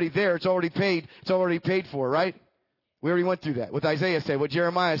it's already there. It's already paid. It's already paid for, right? We already went through that. What Isaiah said, what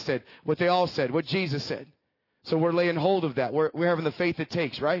Jeremiah said, what they all said, what Jesus said. So we're laying hold of that. We're having the faith it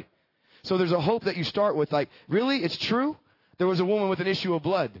takes, right? So there's a hope that you start with, like, really? It's true? There was a woman with an issue of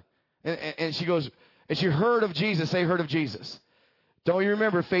blood. And she goes, and she heard of Jesus. Say, heard of Jesus. Don't you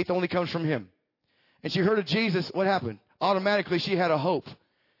remember, faith only comes from Him. And she heard of Jesus. What happened? Automatically, she had a hope.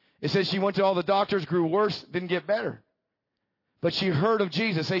 It says she went to all the doctors, grew worse, didn't get better. But she heard of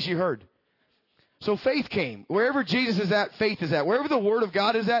Jesus. Say she heard. So faith came. Wherever Jesus is at, faith is at. Wherever the Word of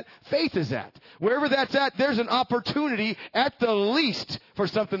God is at, faith is at. Wherever that's at, there's an opportunity at the least for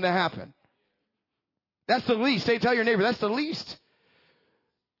something to happen. That's the least. Say, tell your neighbor, that's the least.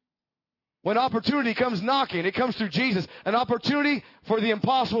 When opportunity comes knocking, it comes through Jesus. An opportunity for the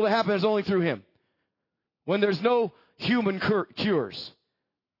impossible to happen is only through Him. When there's no human cures.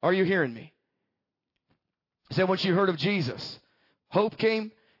 Are you hearing me? It said when she heard of Jesus, hope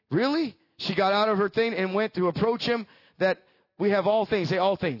came. Really? She got out of her thing and went to approach Him, that we have all things, say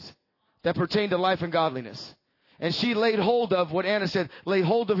all things, that pertain to life and godliness. And she laid hold of what Anna said, laid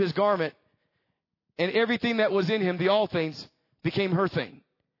hold of His garment, and everything that was in Him, the all things, became her thing.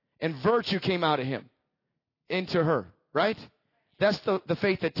 And virtue came out of Him into her, right? That's the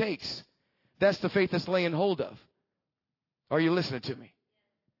faith that takes. That's the faith that's laying hold of. Are you listening to me?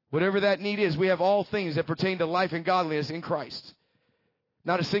 Whatever that need is, we have all things that pertain to life and godliness in Christ.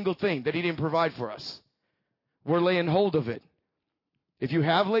 Not a single thing that He didn't provide for us. We're laying hold of it. If you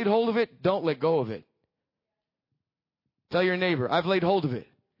have laid hold of it, don't let go of it. Tell your neighbor, I've laid hold of it.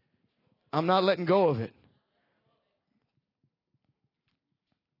 I'm not letting go of it.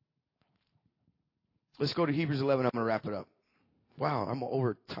 Let's go to Hebrews 11. I'm going to wrap it up. Wow, I'm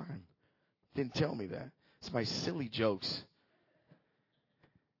over time. Didn't tell me that. It's my silly jokes.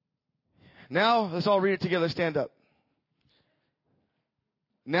 Now, let's all read it together. Stand up.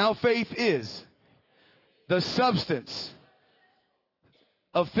 Now faith is the substance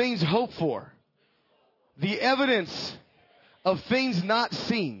of things hoped for, the evidence of things not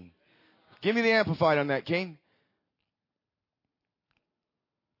seen. Give me the Amplified on that, Kane.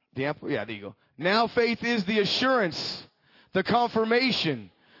 Yeah, there you go. Now faith is the assurance, the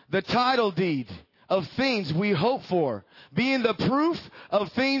confirmation, the title deed of things we hope for, being the proof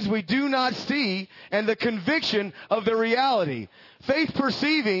of things we do not see and the conviction of the reality. Faith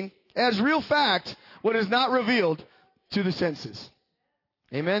perceiving as real fact what is not revealed to the senses.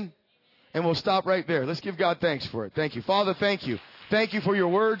 Amen? And we'll stop right there. Let's give God thanks for it. Thank you. Father, thank you. Thank you for your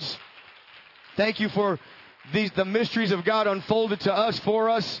words. Thank you for the mysteries of God unfolded to us, for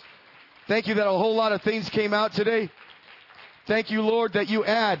us. Thank you that a whole lot of things came out today. Thank you, Lord, that you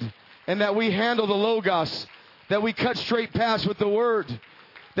add and that we handle the Logos, that we cut straight past with the Word,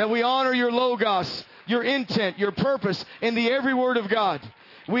 that we honor your Logos, your intent, your purpose in the every word of God.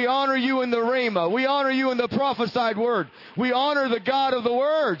 We honor you in the Rhema. We honor you in the prophesied word. We honor the God of the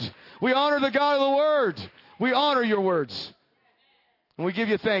Word. We honor the God of the Word. We honor your words. And we give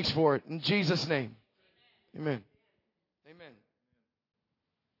you thanks for it. In Jesus' name. Amen. Amen.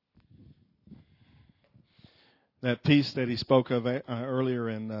 That piece that he spoke of earlier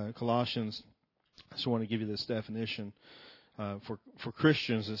in Colossians, I just want to give you this definition. For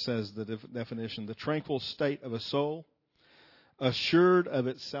Christians, it says the definition, the tranquil state of a soul assured of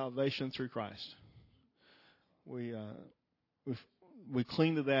its salvation through Christ. We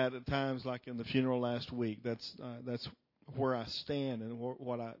cling to that at times, like in the funeral last week. That's where I stand, and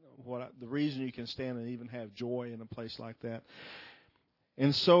the reason you can stand and even have joy in a place like that.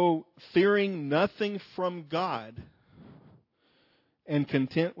 And so, fearing nothing from God and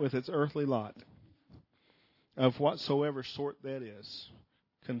content with its earthly lot, of whatsoever sort that is,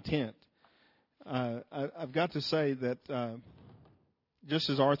 content. I've got to say that just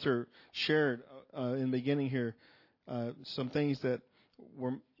as Arthur shared in the beginning here, some things that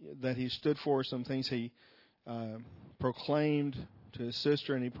he stood for, some things he proclaimed to his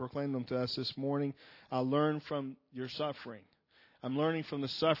sister, and he proclaimed them to us this morning. I learned from your suffering. I'm learning from the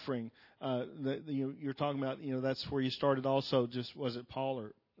suffering that you're talking about. That's where you started. Also, just was it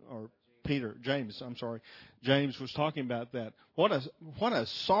Paul or Peter? James. I'm sorry. James was talking about that. What a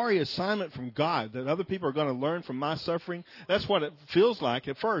sorry assignment from God that other people are going to learn from my suffering. That's what it feels like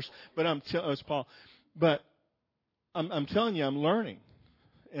at first. But it's Paul. But I'm telling you, I'm learning,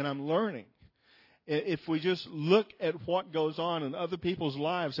 and I'm learning. If we just look at what goes on in other people's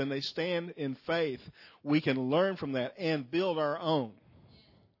lives and they stand in faith, we can learn from that and build our own.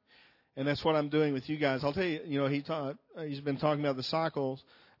 And that's what I'm doing with you guys. I'll tell you, he's been talking about the cycles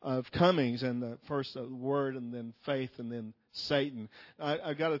of comings, and the first word, and then faith, and then Satan.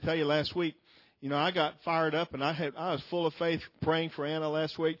 I got to tell you, last week, I got fired up, and I was full of faith praying for Anna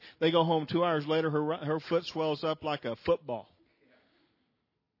last week. They go home 2 hours later, her foot swells up like a football.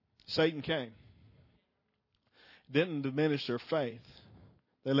 Satan came. Didn't diminish their faith.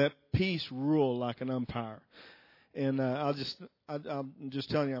 They let peace rule like an umpire. And I'm just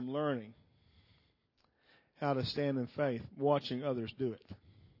telling you, I'm learning how to stand in faith, watching others do it.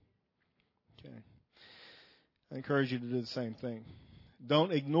 Okay. I encourage you to do the same thing.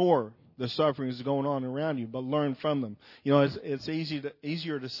 Don't ignore the sufferings going on around you, but learn from them. It's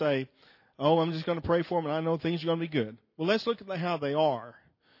easier to say, "Oh, I'm just going to pray for them, and I know things are going to be good." Well, let's look at how they are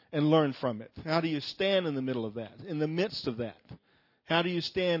and learn from it. How do you stand in the middle of that, in the midst of that? How do you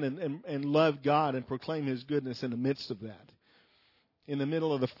stand and love God and proclaim His goodness in the midst of that? In the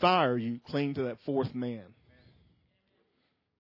middle of the fire, you cling to that fourth man.